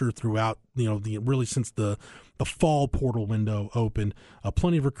Texas roster throughout, really since the fall portal window opened.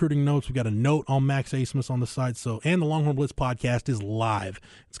 Plenty of recruiting notes. We've got a note on Max Abmas on the site. And the Longhorn Blitz podcast is live.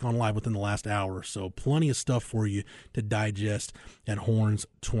 It's gone live within the last hour. So plenty of stuff for you to digest at Horns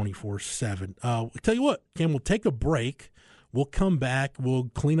 24/7. I'll tell you what, Cam, we'll take a break. We'll come back. We'll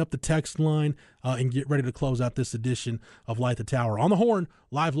clean up the text line and get ready to close out this edition of Light the Tower on the Horn,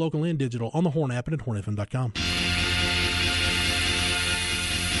 live, local, and digital on the Horn app and at hornfm.com.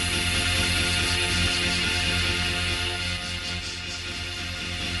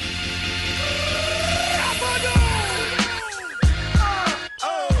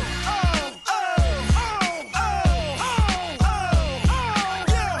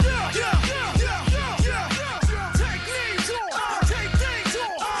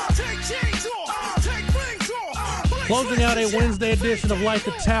 Closing out a Wednesday edition of Light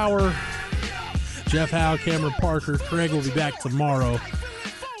the Tower. Jeff Howe, Cameron Parker, Craig will be back tomorrow.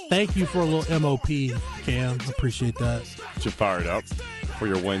 Thank you for a little MOP, Cam. Appreciate that. Get you fired up for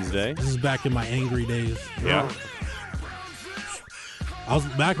your Wednesday. This is back in my angry days. Yeah.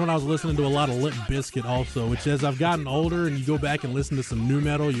 Back when I was listening to a lot of Limp Bizkit also, which as I've gotten older and you go back and listen to some new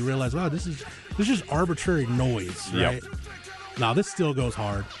metal, you realize, wow, this is just arbitrary noise, right? Yep. Now this still goes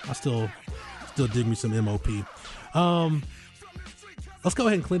hard. I still dig me some MOP. Let's go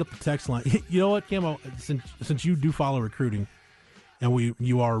ahead and clean up the text line. You know what, Camo? Since you do follow recruiting, and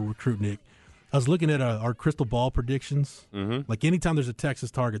you are recruiting Nick, I was looking at our crystal ball predictions. Mm-hmm. Like anytime there's a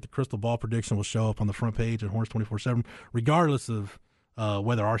Texas target, the crystal ball prediction will show up on the front page at Horns 24/7, regardless of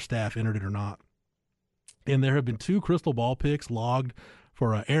whether our staff entered it or not. And there have been 2 crystal ball picks logged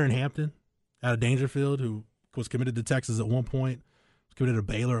for Aaron Hampton out of Dangerfield, who was committed to Texas at one point, was committed to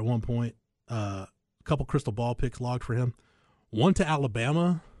Baylor at one point. A couple crystal ball picks logged for him. 1 to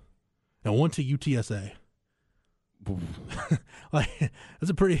Alabama and 1 to UTSA. Like, that's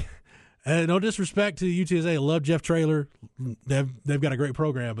a pretty no disrespect to UTSA. I love Jeff Traylor. They've got a great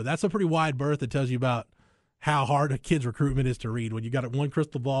program, but that's a pretty wide berth that tells you about how hard a kid's recruitment is to read when you got 1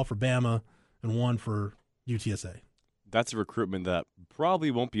 crystal ball for Bama and 1 for UTSA. That's a recruitment that probably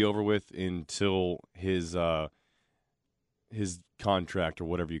won't be over with until his contract or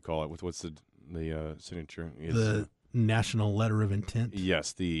whatever you call it. What's the signature? The National Letter of Intent.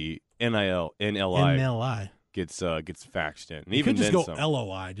 Yes, the NLI gets faxed in. And you even could just then go some.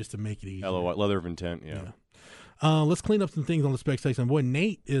 LOI just to make it easy. LOI, letter of intent. Yeah. Let's clean up some things on the spec section. Boy,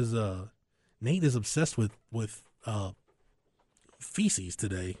 Nate is obsessed with feces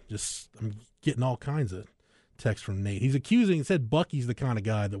today. I'm getting all kinds of texts from Nate. He's accusing. Said Bucky's the kind of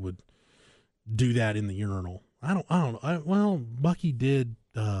guy that would do that in the urinal. I don't know. Bucky did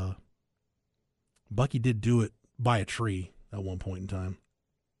do it by a tree at one point in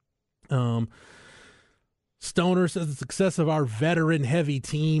time. Stoner says the success of our veteran-heavy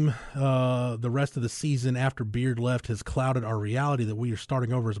team the rest of the season after Beard left has clouded our reality that we are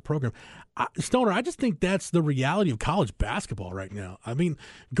starting over as a program. Stoner, I just think that's the reality of college basketball right now. I mean,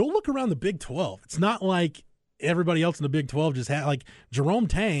 go look around the Big 12. It's not like everybody else in the Big 12 just had – like Jerome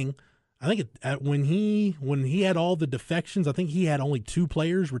Tang, I think when he had all the defections, I think he had only 2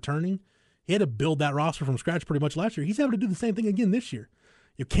 players returning. He had to build that roster from scratch pretty much last year. He's having to do the same thing again this year.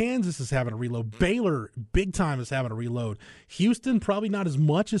 Kansas is having a reload. Baylor, big time, is having a reload. Houston, probably not as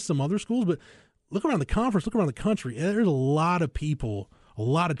much as some other schools, but look around the conference, look around the country. There's a lot of people, a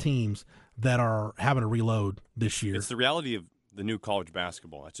lot of teams that are having a reload this year. It's the reality of the new college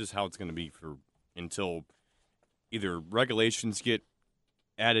basketball. That's just how it's going to be until either regulations get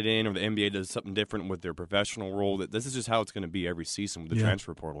added in or the NBA does something different with their professional role. This is just how it's going to be every season with the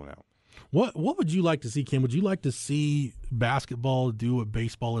transfer portal now. What would you like to see, Kim? Would you like to see basketball do what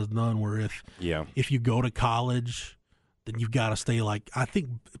baseball has done, where if you go to college, then you've got to stay I think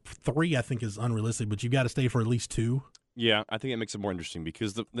 3 is unrealistic, but you've got to stay for at least 2? Yeah, I think it makes it more interesting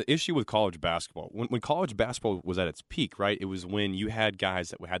because the issue with college basketball, when college basketball was at its peak, right, it was when you had guys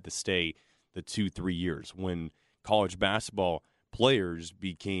that had to stay the 2-3 years, when college basketball players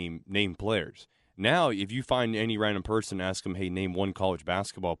became named players. Now, if you find any random person, ask them, hey, name 1 college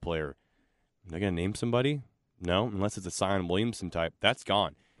basketball player, they're going to name somebody? No, unless it's a Zion Williamson type. That's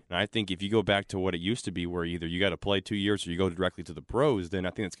gone. And I think if you go back to what it used to be where either you got to play 2 years or you go directly to the pros, then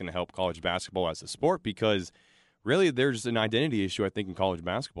I think it's going to help college basketball as a sport because really there's an identity issue, I think, in college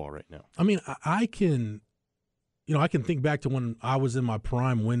basketball right now. I mean, I can think back to when I was in my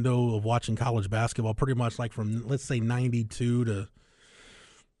prime window of watching college basketball, pretty much like from, let's say, 92 to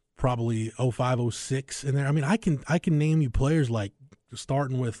probably 05, 06 in there. I mean, I can name you players like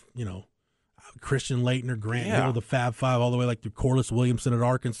starting with, Christian Laettner, Grant Hill, the Fab Five, all the way like to Corliss Williamson at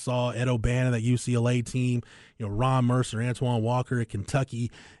Arkansas, Ed O'Bannon, that UCLA team, Ron Mercer, Antoine Walker at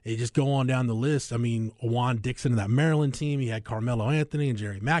Kentucky. They just go on down the list. I mean, Juwan Dixon in that Maryland team. You had Carmelo Anthony and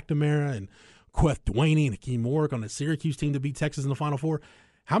Jerry McNamara and Queth Dwayne and Hakeem Warwick on the Syracuse team to beat Texas in the Final Four.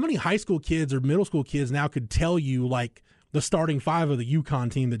 How many high school kids or middle school kids now could tell you like the starting 5 of the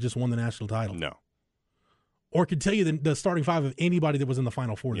UConn team that just won the national title? No. Or could tell you the starting 5 of anybody that was in the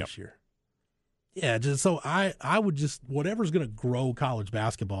Final Four this year. Yeah, just so I would just whatever's going to grow college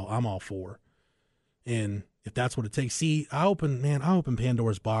basketball, I'm all for. And if that's what it takes, see, I open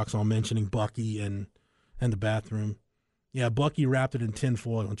Pandora's box on mentioning Bucky and the bathroom. Yeah, Bucky wrapped it in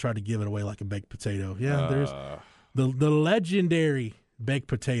tinfoil and tried to give it away like a baked potato. Yeah, there's the legendary baked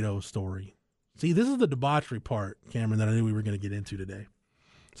potato story. See, this is the debauchery part, Cameron, that I knew we were going to get into today.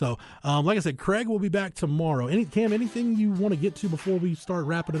 So, like I said, Craig will be back tomorrow. Cam, anything you want to get to before we start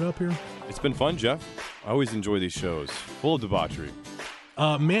wrapping it up here? It's been fun, Jeff. I always enjoy these shows. Full of debauchery.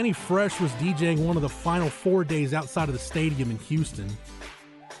 Manny Fresh was DJing one of the Final Four days outside of the stadium in Houston.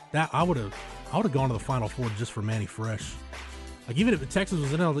 That I would have gone to the Final Four just for Manny Fresh. Like, even if Texas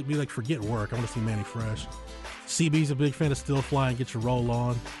was in it, I'd be like, forget work. I want to see Manny Fresh. CB's a big fan of Still Flying. Get your roll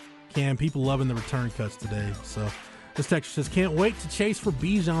on. Cam, people loving the return cuts today. So this texter says, can't wait to chase for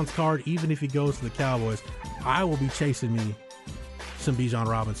Bijan's card even if he goes to the Cowboys. I will be chasing me some Bijan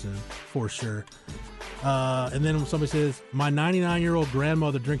Robinson for sure. And then somebody says, my 99-year-old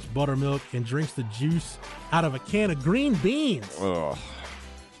grandmother drinks buttermilk and drinks the juice out of a can of green beans. Ugh.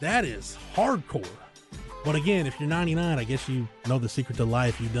 That is hardcore. But again, if you're 99, I guess you know the secret to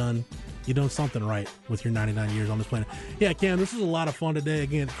life. You've done something right with your 99 years on this planet. Yeah, Cam, this is a lot of fun today.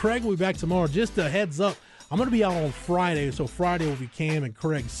 Again, Craig will be back tomorrow. Just a heads up, I'm going to be out on Friday, so Friday will be Cam and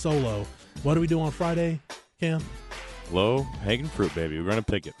Craig solo. What do we do on Friday, Cam? Low-hanging fruit, baby. We're going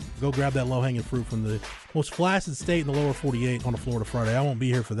to pick it. Go grab that low-hanging fruit from the most flaccid state in the lower 48 on a Florida Friday. I won't be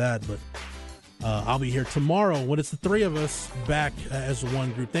here for that, but I'll be here tomorrow when it's the three of us back as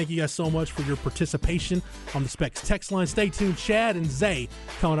one group. Thank you guys so much for your participation on the Specs text line. Stay tuned. Chad and Zay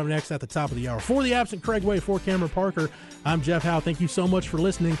coming up next at the top of the hour. For the absent Craig Way, for Cameron Parker, I'm Jeff Howe. Thank you so much for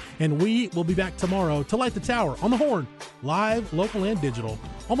listening, and we will be back tomorrow to light the tower on the Horn, live, local, and digital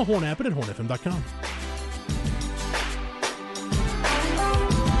on the Horn app and at hornfm.com.